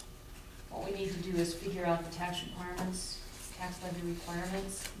 What we need to do is figure out the tax requirements, tax levy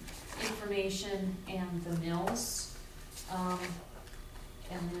requirements, information and the mills, and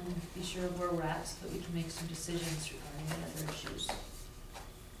then be sure of where we're at so that we can make some decisions regarding the other issues.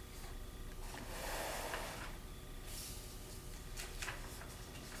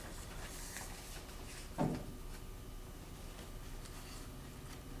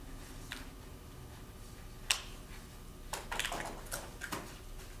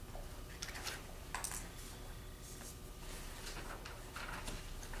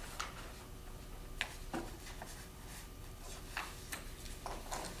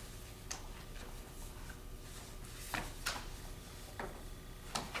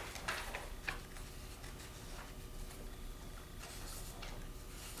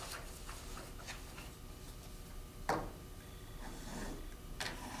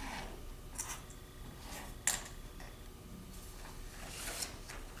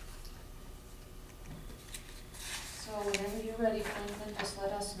 So whenever you're ready, Franklin, just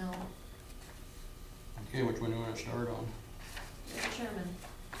let us know. Okay, which one do you wanna start on? You're the chairman.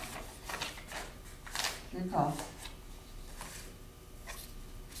 Your call.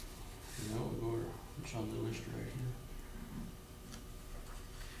 No, we'll go to, it's on the list right here.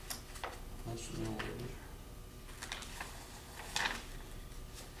 That's the middle of it.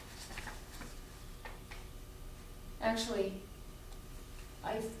 Actually,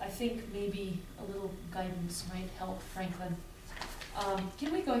 I think maybe a little guidance might help Franklin.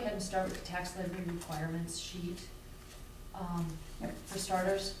 Can we go ahead and start with the tax levy requirements sheet, for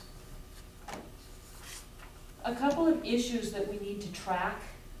starters? A couple of issues that we need to track.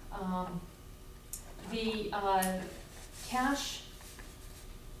 The cash,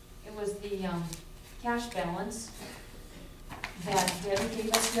 it was the cash balance that Debbie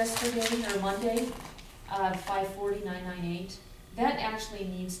gave us yesterday or Monday, 540,998. That actually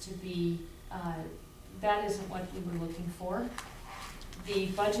needs to be, that isn't what we were looking for. The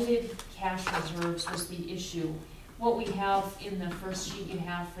budgeted cash reserves was the issue. What we have in the first sheet you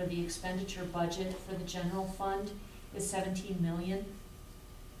have for the expenditure budget for the general fund is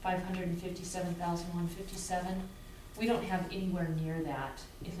 17,557,157. We don't have anywhere near that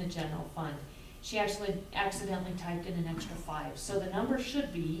in the general fund. She actually accidentally typed in an extra 5. So the number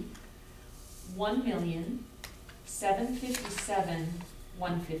should be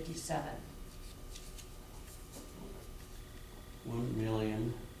 1,757,157.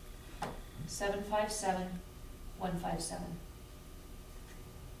 1,000,000. 757,157.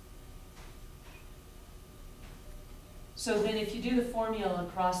 So then if you do the formula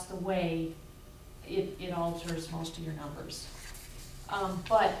across the way, it alters most of your numbers.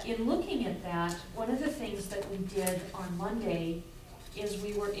 But in looking at that, one of the things that we did on Monday is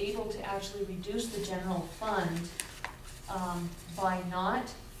we were able to actually reduce the general fund by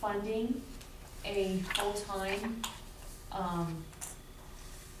not funding a full-time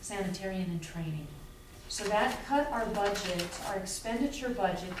sanitarian and training. So that cut our budget, our expenditure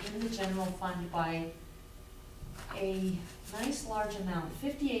budget in the general fund by a nice large amount,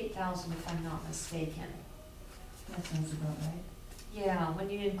 58,000 if I'm not mistaken. That sounds about right. Yeah, when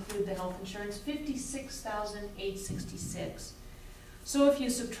you include the health insurance, 56,866. So if you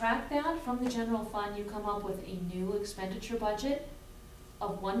subtract that from the general fund, you come up with a new expenditure budget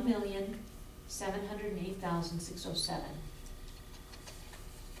of 1,708,607.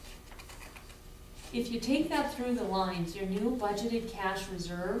 If you take that through the lines, your new budgeted cash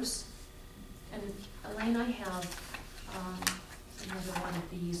reserves, and Elaine, I have another one of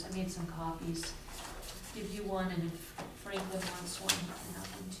these. I made some copies. Give you one, and if Franklin wants one, he can have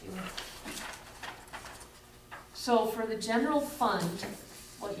one too. So for the general fund,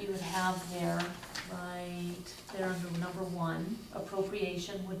 what you would have there, right there under number 1,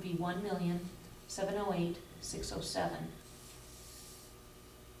 appropriation would be 1,708,607.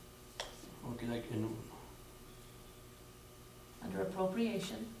 Okay, that can, Under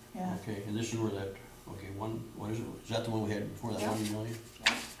appropriation, Yeah. okay, and this is where that, okay, what is it? Is that the one we had before, that Yeah. 1,000,000?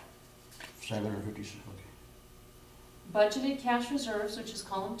 yeah. 756, okay. Budgeted cash reserves, which is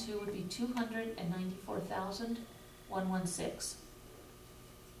column 2, would be 294,116.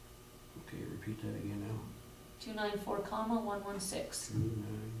 Okay, repeat that again now. 294,116.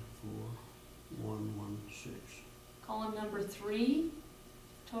 294,116. Column number 3,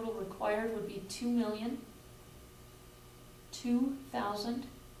 total required would be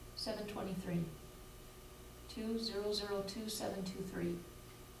 2,002,723. 2,002,723.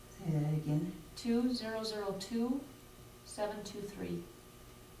 Say that again. 2,002,723.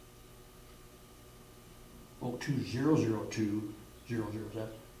 Oh, 200200, is that?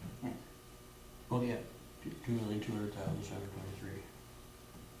 Yeah. Oh, yeah, 2,200,723.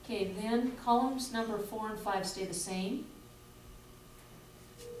 Okay, then columns number 4 and 5 stay the same.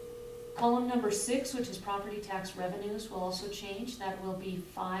 Column number 6, which is property tax revenues, will also change. That will be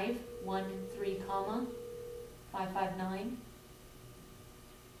 513, comma, 559.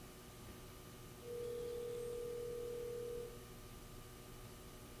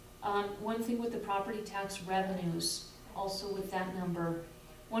 One thing with the property tax revenues, also with that number,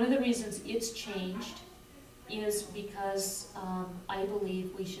 one of the reasons it's changed is because I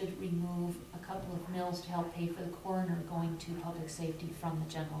believe we should remove a couple of mills to help pay for the coroner going to public safety from the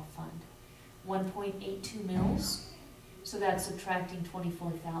general fund. 1.82 mills, so that's subtracting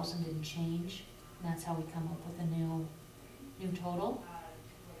 24,000 and change, and that's how we come up with a new total.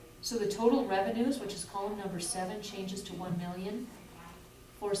 So the total revenues, which is column number 7, changes to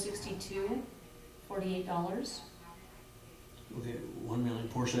 $1,462,048. Okay,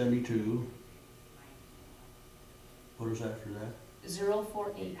 1,472,000. What is after that?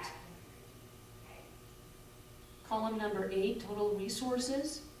 048. Column number 8, total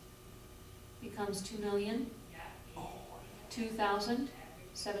resources, becomes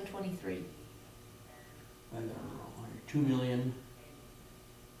 2,002,723. I got it wrong. 2,000,000.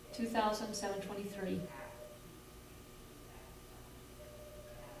 2,723.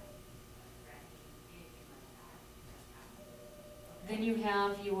 Then you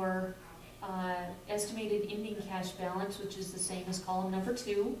have your estimated ending cash balance, which is the same as column number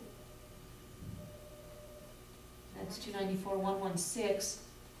 2. That's 294,116.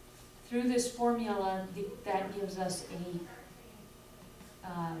 Through this formula, that gives us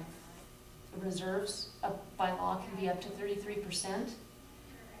reserves by law can be up to 33%.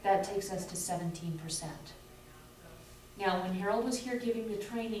 That takes us to 17%. Now, when Harold was here giving the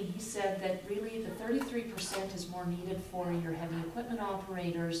training, he said that really the 33% is more needed for your heavy equipment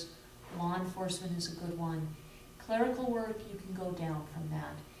operators. Law enforcement is a good one. Clerical work, you can go down from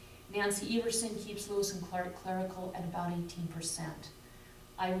that. Nancy Everson keeps Lewis and Clark clerical at about 18%.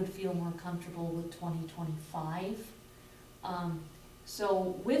 I would feel more comfortable with 2025.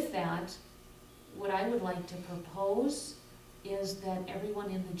 So with that, what I would like to propose is that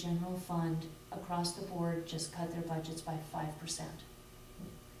everyone in the general fund across the board just cut their budgets by 5%.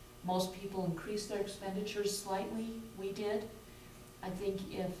 Most people increased their expenditures slightly. We did. I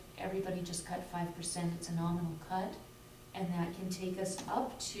think if everybody just cut 5%, it's a nominal cut, and that can take us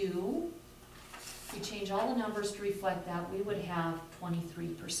up to, if we change all the numbers to reflect that, we would have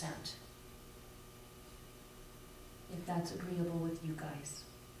 23%. If that's agreeable with you guys.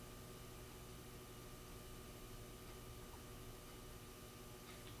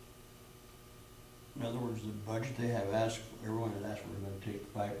 In other words, the budget they have asked, everyone has asked, we're gonna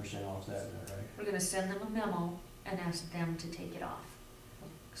take 5% off that, is that right? We're gonna send them a memo and ask them to take it off.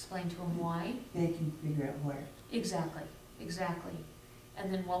 Explain to them why. They can figure out where. Exactly, exactly.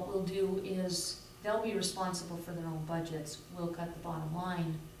 And then what we'll do is, they'll be responsible for their own budgets. We'll cut the bottom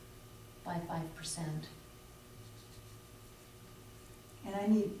line by 5%. And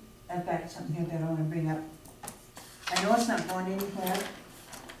I've got something here that I wanna bring up. I know it's not going anywhere,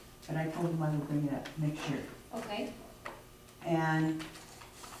 but I told them I would bring it up, make sure. Okay. And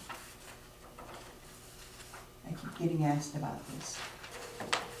I keep getting asked about this.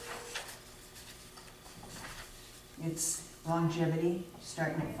 It's longevity,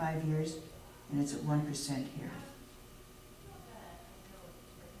 starting at 5 years, and it's at 1% here.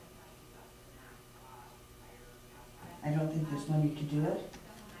 I don't think there's money to do it.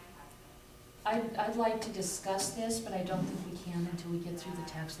 I'd like to discuss this, but I don't think we can until we get through the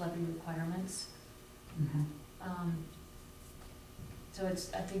tax levy requirements. So I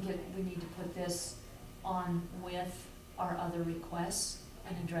think we need to put this on with our other requests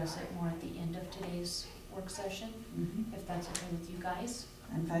and address it more at the end of today's work session, if that's okay with you guys.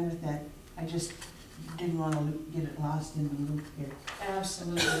 I'm fine with that. I just didn't want to get it lost in the loop here.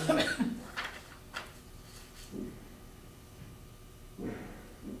 Absolutely.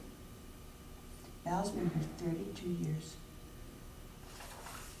 Al's been here 32 years.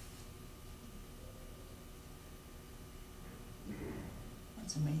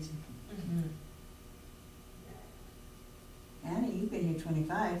 That's amazing. Mm-hmm. Annie, you've been here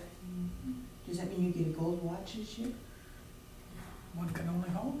 25. Does that mean you get a gold watch this year? One can only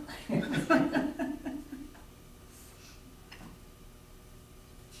hope.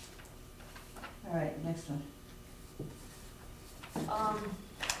 All right, next one.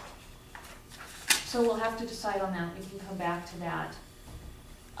 So we'll have to decide on that. We can come back to that.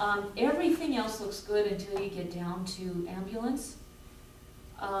 Everything else looks good until you get down to ambulance.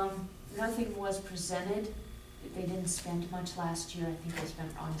 Nothing was presented They didn't spend much last year, I think they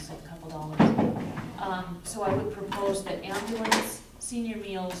spent honestly a couple dollars. So I would propose that ambulance, senior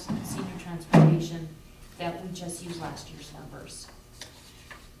meals, and senior transportation, that we just use last year's numbers.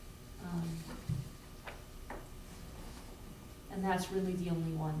 And that's really the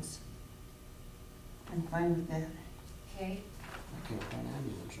only ones, I'm fine with that. okay? I can't find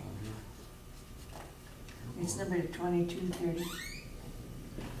ambulance on here. It's number 2230.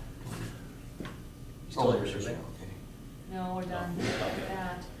 Still there's interesting. it, okay. No, we're done with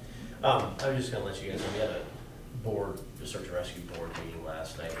that. I was just gonna let you guys know, we had a board, the search and rescue board meeting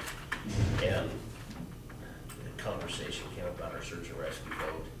last night, and the conversation came about our search and rescue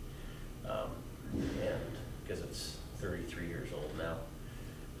boat. And, because it's 33 years old now,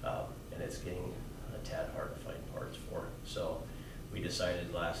 and it's getting a tad hard to find parts for. So we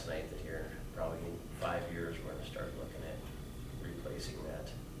decided last night that here, probably in 5 years, we're gonna start looking at replacing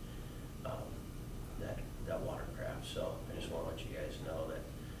that, that watercraft. So I just wanna let you guys know that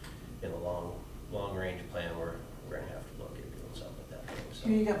in the long range plan, we're gonna have to look at doing something with that thing, so. So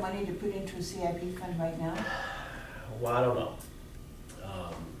you got money to put into a CIP fund right now? Well, I don't know.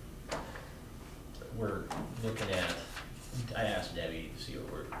 We're looking at, I asked Debbie to see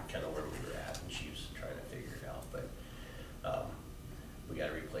where we were at, and she was trying to figure it out, but, we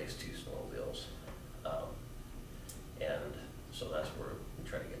gotta replace 2 snowmobiles. And so that's where we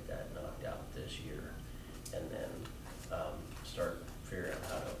try to get that knocked out this year, and then, start figuring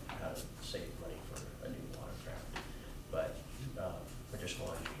out how to save money for a new watercraft. But, I just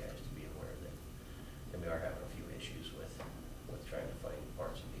wanted you guys to be aware that we are having a few issues with trying to find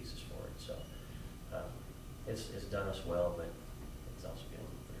parts and pieces for it, so. It's done us well, but it's also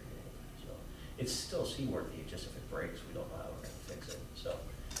getting very big, so. It's still seaworthy, just if it breaks, we don't know how we're gonna fix it, so.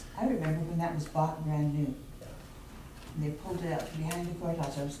 I remember when that was bought brand new. Yeah. And they pulled it out behind the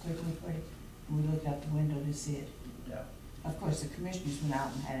courthouse. I was clerking for it, and we looked out the window to see it. Yeah. Of course, the commissioners went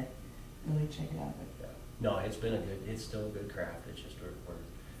out and had to really check it out, but Yeah. No, it's still a good craft, it's just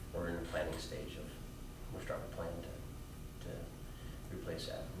we're in the planning stage of, we're starting to plan to replace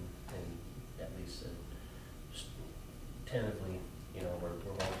that, and at least tentatively, you know, we're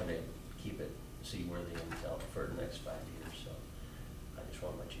hoping to keep it, see where they until for the next 5 years, so I just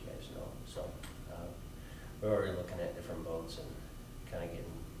wanna let you guys know, so, we're already looking at different boats and kinda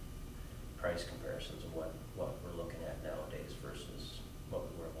getting price comparisons of what we're looking at nowadays versus what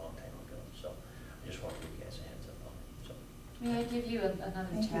we were a long time ago, so I just wanted to give you guys a heads up on it, so. May I give you another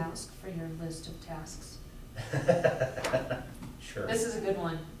Thank you. task for your list of tasks? Sure. This is a good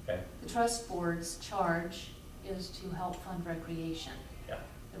one. Okay, The trust board's charge is to help fund recreation. yeah.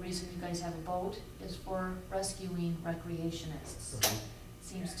 The reason you guys have a boat is for rescuing recreationists.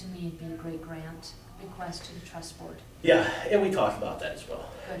 Seems to me it'd be a great grant request to the trust board. Yeah, and we talked about that as well.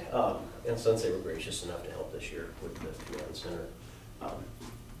 Good. And since they were gracious enough to help this year with the command center,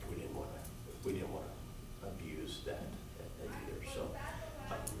 we didn't wanna abuse that either, so.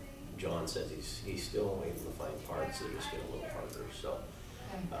 John says he's still waiting to find parts, they just get a little harder, so.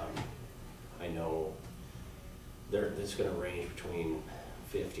 Okay. I know it's gonna range between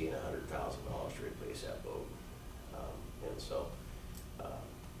 $50,000 and $100,000 to replace that boat. And so,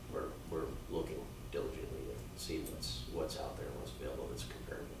 we're looking diligently to see what's out there, what's available that's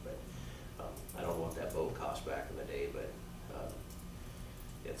comparable, but, I don't know what that boat cost back in the day, but,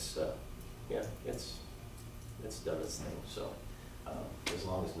 it's done its thing, so, as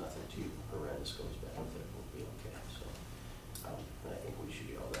long as nothing too horrendous goes bad with it, we'll be okay, so, and I think we should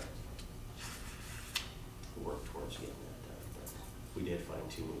be all right. Work towards getting that done, but we did find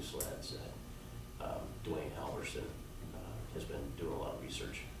 2 new sleds that, Dwayne Halverson, has been doing a lot of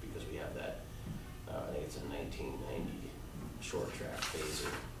research, because we have that, I think it's a 1990 short track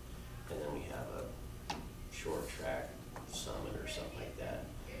Phaser, and then we have a short track Summit or something like that.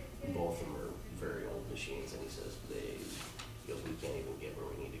 And both of them are very old machines, and he says he goes, we can't even get where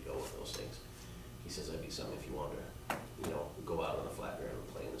we need to go with those things. He says that'd be something if you wanted to, go out on the flat ground and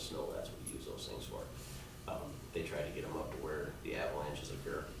play in the snow, that's what we use those things for. They try to get them up to where the avalanches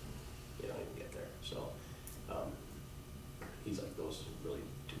occur, they don't even get there, so, he's like, those really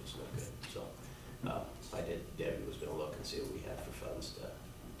do us no good, so, Debbie was gonna look and see what we had for funds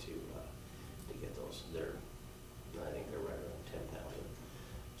to get those, I think they're right around 10,000,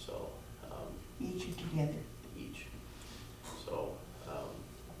 so, each are together. each, so,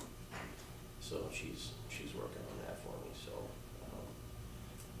 she's working on that for me, so,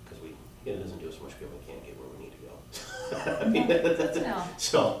 cause it doesn't do us much good, we can't get where we need to go. I mean, No.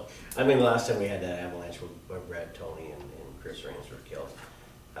 So, the last time we had that avalanche where Brad Tony and Chris Raines were killed,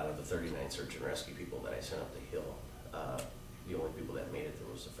 out of the 39 search and rescue people that I sent up the hill, the only people that made it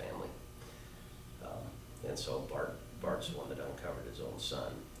there was the family. And so Bart's the one that uncovered his own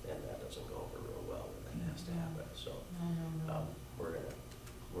son, and that doesn't go over real well when that has to happen, so. No.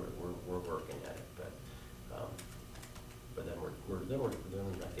 We're working at it, but then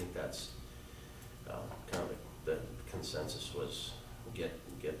I think that's, kind of the consensus was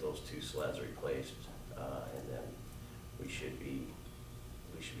get those 2 sleds replaced, and then we should be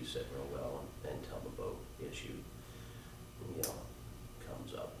sitting real well until the boat issue,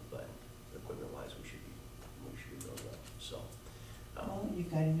 comes up, but equipment wise, we should be real well, so. Well, you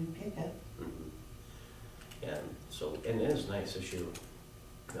got a new pickup. Mhm. And so, and it is nice this year,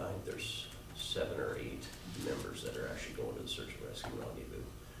 I think there's 7 or 8 members that are actually going to the search and rescue rendezvous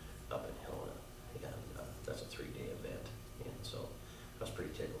up in Helena. And that's a 3-day event. And so I was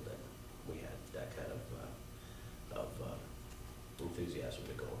pretty tickled that we had that kind of enthusiasm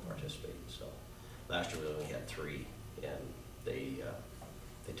to go and participate. So last year we only had 3, and they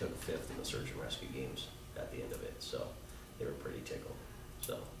took 5th in the search and rescue games at the end of it. So they were pretty tickled.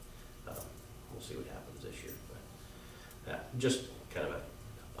 So we'll see what happens this year. But just kind of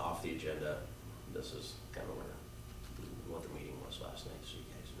off the agenda, this is kind of what the meeting was last night, so you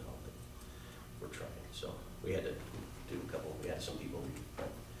guys know that we're trying. So we had to do we had some people,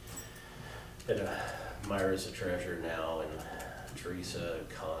 Myra's the treasurer now, and Teresa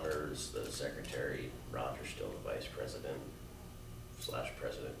Connor's the secretary, Roger's still the vice president /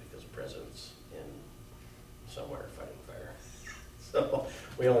 president, because the president's in somewhere fighting fire. So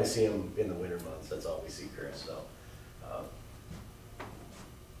we only see him in the winter months, that's all we see Chris, so.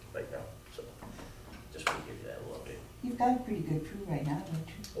 Right now, so just want to give you that little update. You've got a pretty good crew right now, don't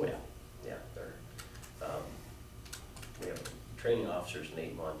you? Oh, yeah, they're, we have training officers,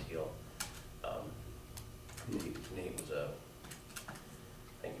 Nate Montiel. Nate was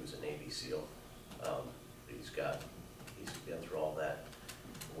I think he was a Navy SEAL. He's been through all that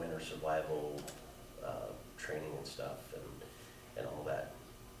winter survival training and stuff, and all that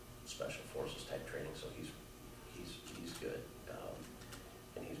special forces type training, so he's good.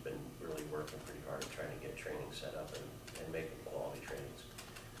 And he's been really working pretty hard at trying to get training set up and making quality trainings.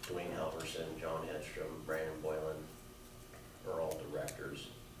 Dwayne Halverson, John Hedstrom, Brandon Boylan are all directors,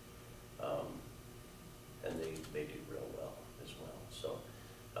 and they do real well as well. So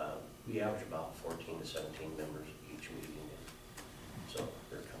we average about 14 to 17 members each meeting, so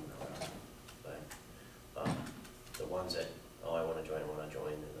they're coming around. But the ones that, oh, I want to join,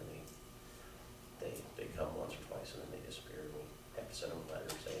 and then they come once or twice and then they disappear, and we have to send them a letter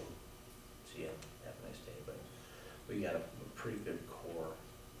saying, see ya, have a nice day. But we got a pretty good core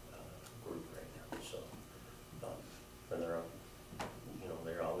group right now, so and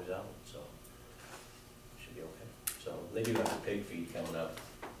they're always out, so should be okay. So they do have the pig feed coming up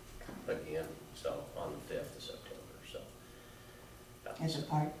again, so on the 5th of September, so. As a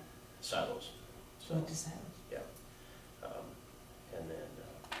part, Silos. So, what does that? yeah. And then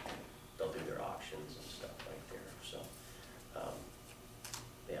they'll do their auctions and stuff right there, so.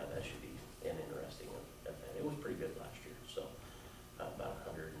 Yeah, that should be an interesting event. It was pretty good last year, so about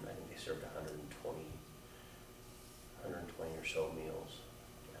 100, I think they served 120 or so meals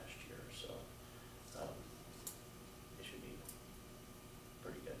last year, so it should be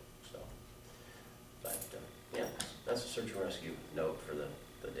pretty good, so. But yeah, that's a search and rescue note for the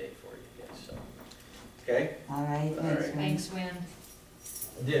day for you guys, so. Okay? All right, All right. thanks, Wayne. Thanks, Win.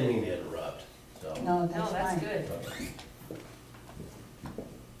 I didn't mean to interrupt, so. No, No, that's that's fine. good.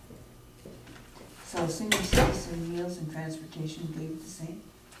 So senior citizen meals and transportation gave the same?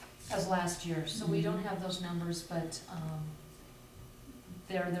 As last year, so we don't have those numbers, but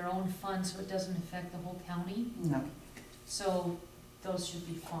they're their own fund, so it doesn't affect the whole county. No. So those should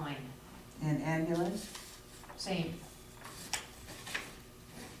be fine. And ambulance? Same.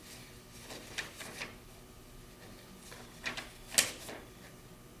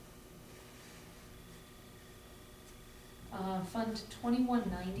 Fund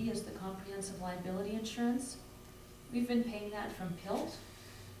 2190 is the comprehensive liability insurance. We've been paying that from PILT,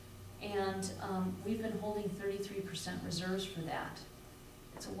 and we've been holding 33% reserves for that.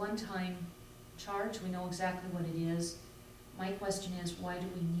 It's a one-time charge. We know exactly what it is. My question is, why do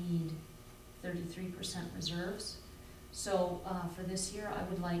we need 33% reserves? So for this year, I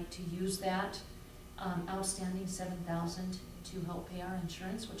would like to use that outstanding $7,000 to help pay our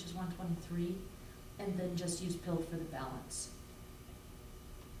insurance, which is $123, and then just use PILT for the balance.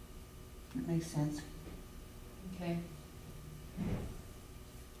 That makes sense. Okay.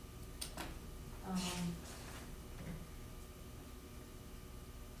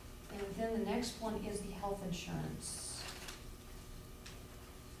 And then the next one is the health insurance.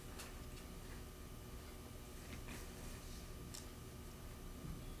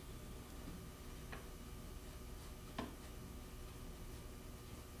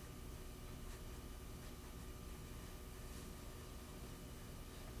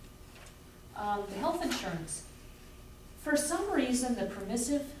 The health insurance. For some reason, the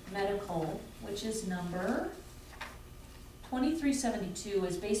permissive medical, which is number 2372,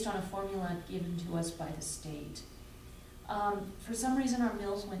 is based on a formula given to us by the state. For some reason, our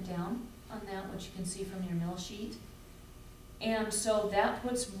mills went down on that, which you can see from your mill sheet. And so that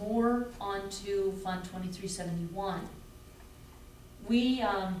puts more onto Fund 2371. We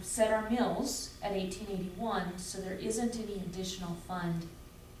set our mills at 1881, so there isn't any additional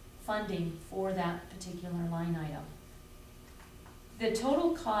funding for that particular line item. The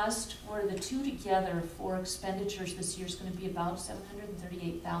total cost for the two together for expenditures this year is going to be about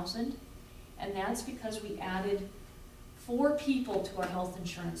 $738,000, and that's because we added 4 people to our health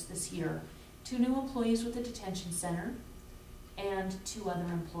insurance this year: 2 new employees with the detention center and 2 other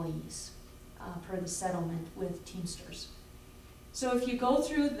employees per the settlement with Teamsters. So if you go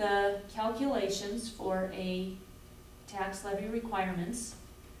through the calculations for a tax levy requirements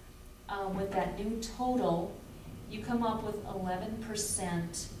with that new total, you come up with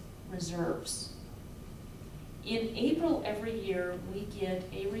 11% reserves. In April every year, we get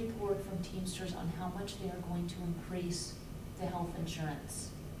a report from Teamsters on how much they are going to increase the health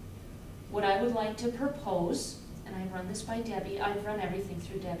insurance. What I would like to propose, and I run this by Debbie, I've run everything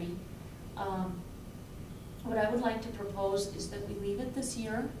through Debbie, what I would like to propose is that we leave it this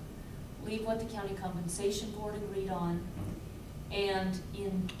year, leave what the county compensation board agreed on, and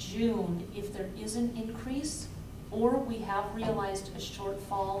in June, if there is an increase, or we have realized a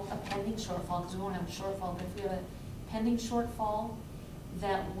shortfall, a pending shortfall, because we won't have a shortfall, but if we have a pending shortfall,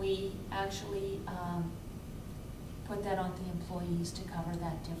 that we actually put that on the employees to cover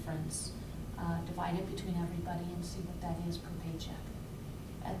that difference. Divide it between everybody and see what that is per paycheck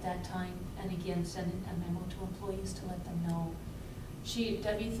at that time, and again, send a memo to employees to let them know.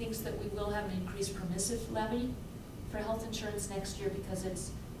 Debbie thinks that we will have an increased permissive levy for health insurance next year because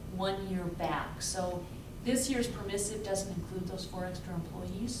it's 1 year back. So this year's permissive doesn't include those 4 extra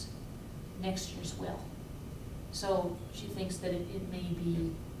employees. Next year's will. So she thinks that it may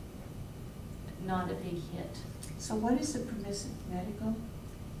be not a big hit. So what is the permissive medical?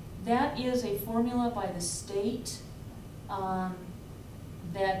 That is a formula by the state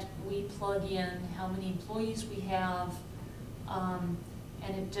that we plug in how many employees we have, and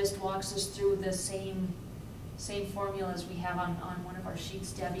it just walks us through the same formula as we have on one of our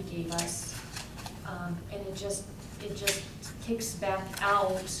sheets Debbie gave us, and it just kicks back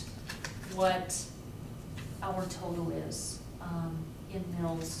out what our total is in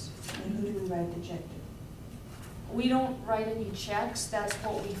mills. And who do we write the check to? We don't write any checks. That's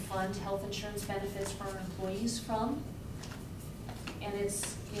what we fund health insurance benefits for our employees from. And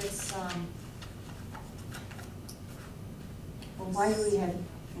it's Well, why do we have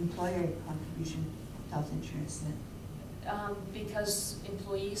employer contribution health insurance then? because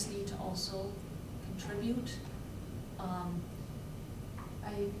employees need to also contribute.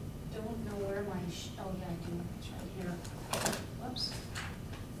 I don't know where my, oh yeah, I do, it's right here. Whoops.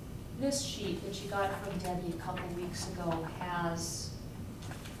 This sheet that you got from Debbie a couple weeks ago has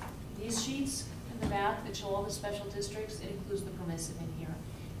these sheets in the back that show all the special districts. It includes the permissive in here.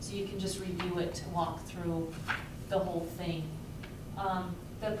 So you can just review it to walk through the whole thing.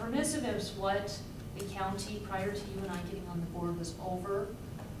 The permissive is what the county, prior to you and I getting on the board, was over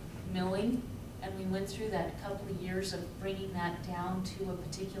milling. And we went through that couple of years of bringing that down to a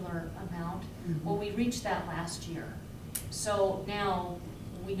particular amount. Mm-hmm. Well, we reached that last year. So now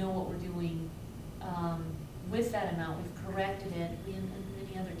we know what we're doing with that amount. We've corrected it in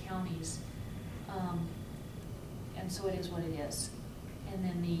many other counties. And so it is what it is. And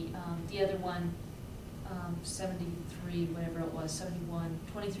then the other one, 73, whatever it was, 71,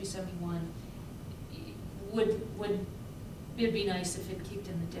 2371, it'd be nice if it kicked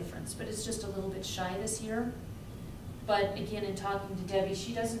in the difference, but it's just a little bit shy this year. But again, in talking to Debbie,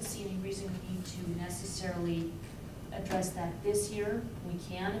 she doesn't see any reason we need to necessarily address that this year. We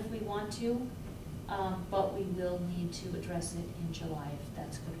can if we want to, but we will need to address it in July if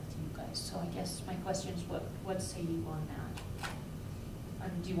that's good with you guys. So I guess my question is, what say you on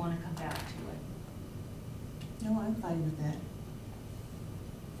that? Do you want to come back to it? No, I'm fine with that.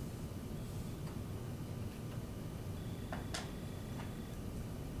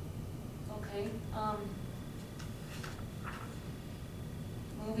 Okay,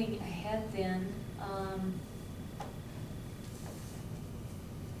 moving ahead then,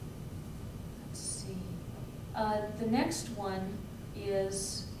 let's see. The next one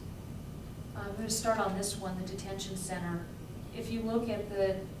is, I'm going to start on this one, the detention center. If you look at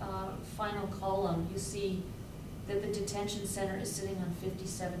the final column, you see that the detention center is sitting on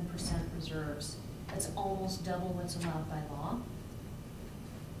 57% reserves. That's almost double what's allowed by law.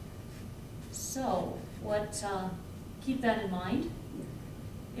 So, keep that in mind.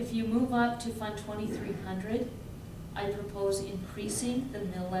 If you move up to Fund 2300, I propose increasing the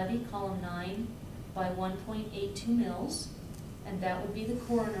mill levy, column 9, by 1.82 mills, and that would be the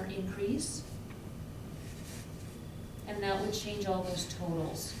coroner increase. And that would change all those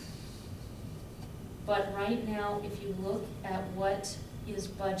totals. But right now, if you look at what is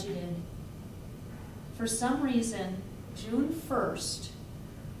budgeted, for some reason, June 1st,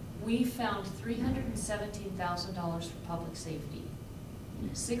 we found $317,000 for public safety.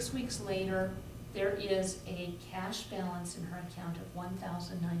 6 weeks later, there is a cash balance in her account of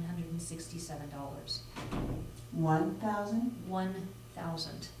 $1,967. 1,000?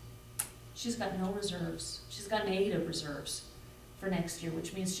 1,000. She's got no reserves. She's got negative reserves for next year,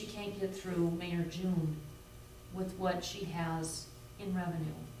 which means she can't get through May or June with what she has in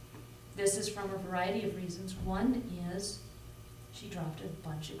revenue. This is from a variety of reasons. One is she dropped a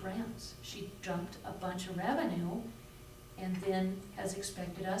bunch of grants. She dumped a bunch of revenue and then has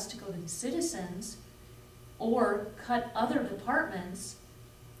expected us to go to the citizens or cut other departments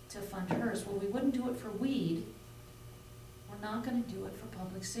to fund hers. Well, we wouldn't do it for weed. We're not going to do it for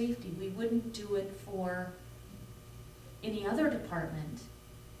public safety. We wouldn't do it for any other department,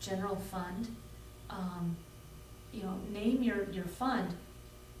 general fund. Name your fund.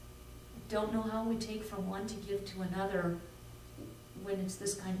 Don't know how we take from one to give to another when it's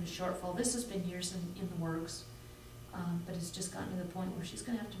this kind of a shortfall. This has been years in the works, but it's just gotten to the point where she's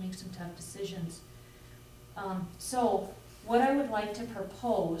going to have to make some tough decisions. So what I would like to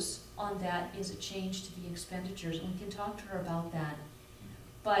propose on that is a change to the expenditures, and we can talk to her about that.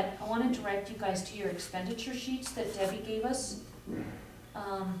 But I want to direct you guys to your expenditure sheets that Debbie gave us.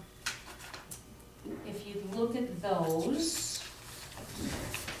 If you look at those,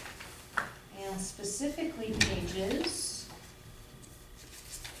 and specifically pages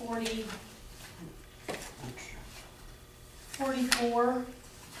 40, 44,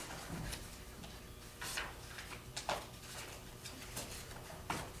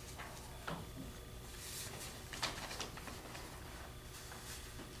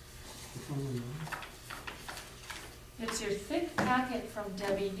 it's your thick packet from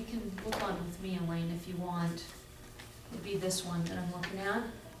Debbie. You can look on with me, Elaine, if you want. It would be this one that I'm looking at.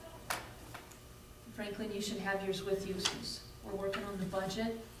 Franklin, you should have yours with you since we're working on the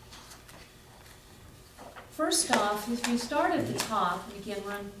budget. First off, if you start at the top, and again,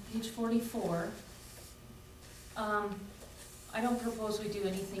 we're on page 44, I don't propose we do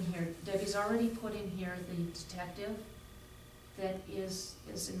anything here. Debbie's already put in here the detective that is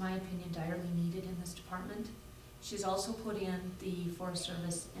in my opinion, direly needed in this department. She's also put in the Forest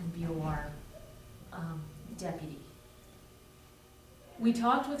Service and BOR deputy. We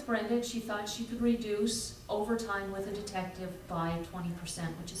talked with Brenda, and she thought she could reduce overtime with a detective by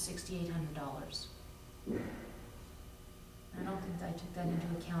 20%, which is $6,800. I don't think I took that into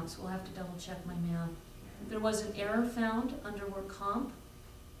account, so we'll have to double check my math. There was an error found under work comp,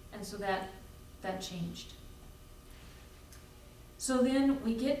 and so that changed. So then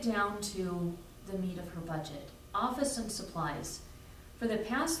we get down to the meat of her budget. Office and supplies. For the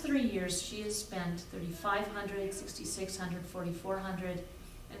past 3 years, she has spent $3,500, $6,600, $4,400,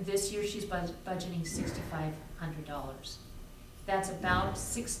 and this year she's budgeting $6,500. That's about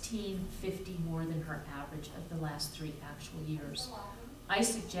 $1,650 more than her average of the last 3 actual years. I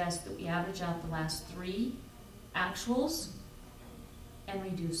suggest that we average out the last 3 actuals and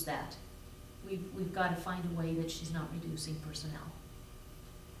reduce that. We've got to find a way that she's not reducing personnel.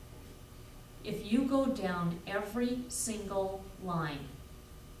 If you go down every single line,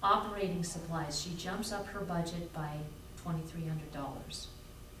 operating supplies, she jumps up her budget by $2,300.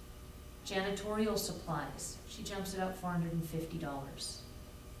 Janitorial supplies, she jumps it up $450.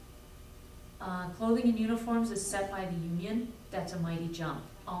 Clothing and uniforms is set by the union. That's a mighty jump,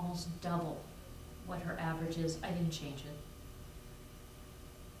 almost double what her average is. I didn't change it.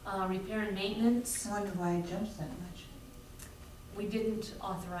 Repair and maintenance. I wonder why it jumps that much. We didn't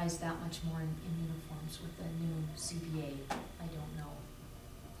authorize that much more in uniforms with the new CBA. I don't know.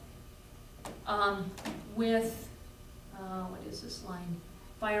 What is this line?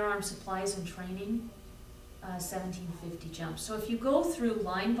 Firearm supplies and training, $1,750 jump. So if you go through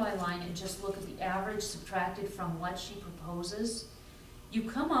line by line and just look at the average subtracted from what she proposes, you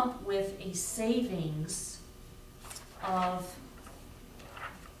come up with a savings of,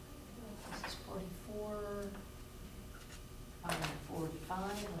 this is 44, 545,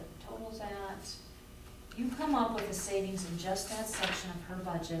 what the total's at. You come up with a savings in just that section of her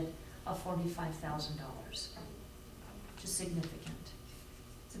budget of $45,000, which is significant.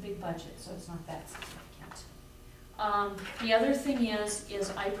 It's a big budget, so it's not that significant. The other thing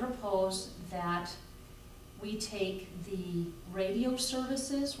is I propose that we take the radio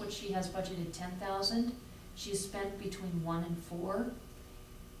services, which she has budgeted 10,000. She's spent between 1 and 4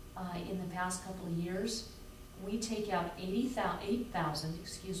 in the past couple of years. We take out 8,000,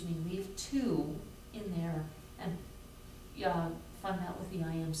 leave 2 in there and fund that with the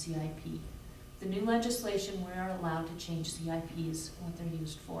IMCIP. The new legislation, we are allowed to change CIPs, what they're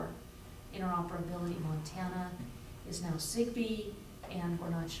used for. Interoperability Montana is now SIGB, and we're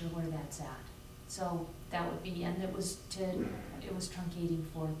not sure where that's at. So that would be, and it was truncating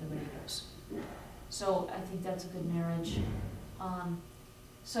for the radios. So I think that's a good marriage.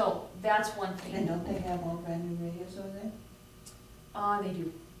 So that's one thing. And don't they have all brand new radios over there? They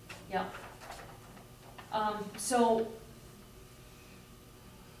do, yeah. So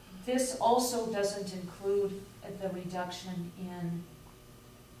this also doesn't include the reduction in,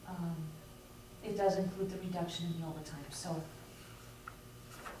 it does include the reduction in the overtime, so.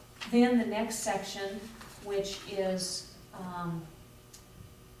 Then the next section, which is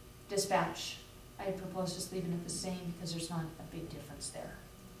dispatch. I propose just leaving it the same because there's not a big difference there.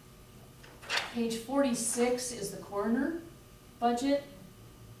 Page 46 is the coroner budget.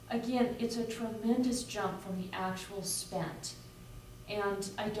 Again, it's a tremendous jump from the actual spent. And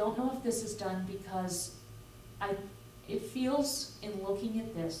I don't know if this is done because it feels in looking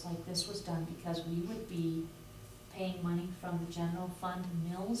at this like this was done because we would be paying money from the general fund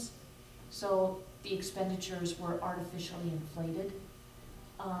and mills. So the expenditures were artificially inflated.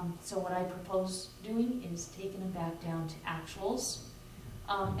 So what I propose doing is taking them back down to actuals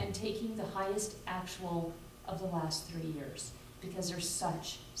and taking the highest actual of the last 3 years because there's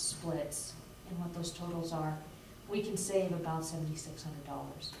such splits in what those totals are. We can save about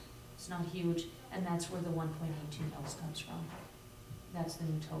 $7,600. It's not huge, and that's where the 1.82 mils comes from. That's the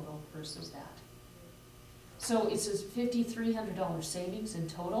new total versus that. So it says $5,300 savings in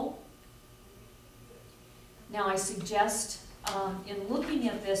total. Now I suggest, in looking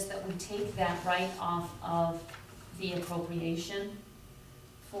at this, that we take that right off of the appropriation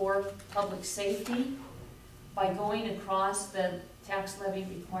for public safety. By going across the tax levy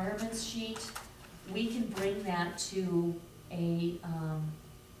requirements sheet, we can bring that to a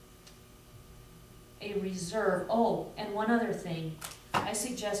reserve. Oh, and one other thing, I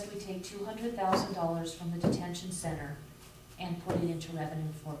suggest we take $200,000 from the detention center and put it into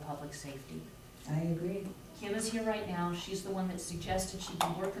revenue for public safety. I agree. Kim is here right now. She's the one that suggested she'd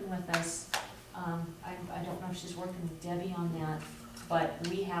be working with us. I don't know if she's working with Debbie on that, but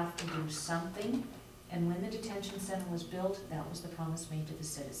we have to do something. And when the detention center was built, that was the promise made to the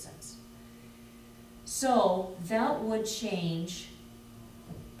citizens. So that would change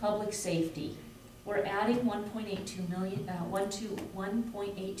public safety. We're adding 1.82 million,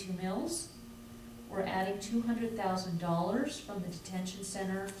 1.82 mils. We're adding $200,000 from the detention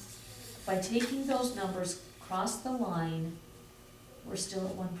center. By taking those numbers across the line, we're still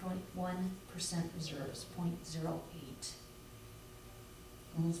at 1.1% reserves, 0.08.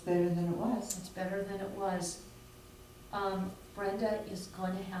 And it's better than it was. It's better than it was. Brenda is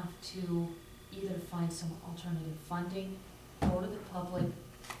going to have to either find some alternative funding, go to the public,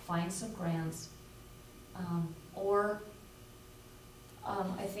 find some grants, or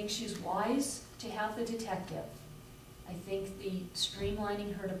I think she's wise to have the detective. I think the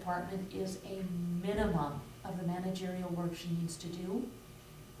streamlining her department is a minimum of the managerial work she needs to do.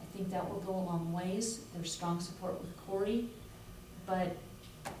 I think that will go a long ways. There's strong support with Corey, but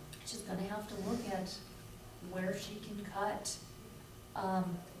she's gonna have to look at where she can cut.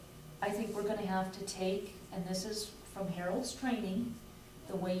 I think we're gonna have to take, and this is from Harold's training,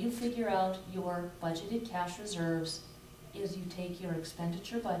 the way you figure out your budgeted cash reserves is you take your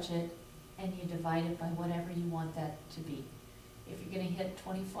expenditure budget and you divide it by whatever you want that to be. If you're gonna hit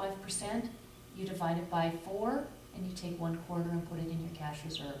 25%, you divide it by 4 and you take 1/4 and put it in your cash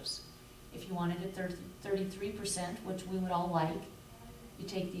reserves. If you wanted it 33%, which we would all like, you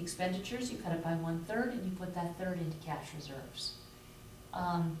take the expenditures, you cut it by 1/3 and you put that 1/3 into cash reserves.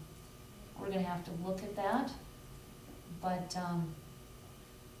 We're gonna have to look at that, but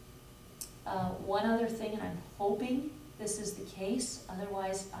one other thing, and I'm hoping this is the case,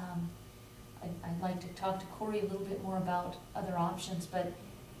 otherwise I'd like to talk to Corey a little bit more about other options, but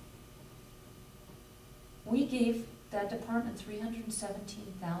we gave that department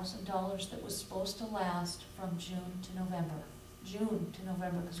 $317,000 that was supposed to last from June to November. June to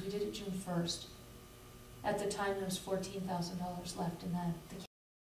November, because we did it June 1st. At the time, there was $14,000 left in the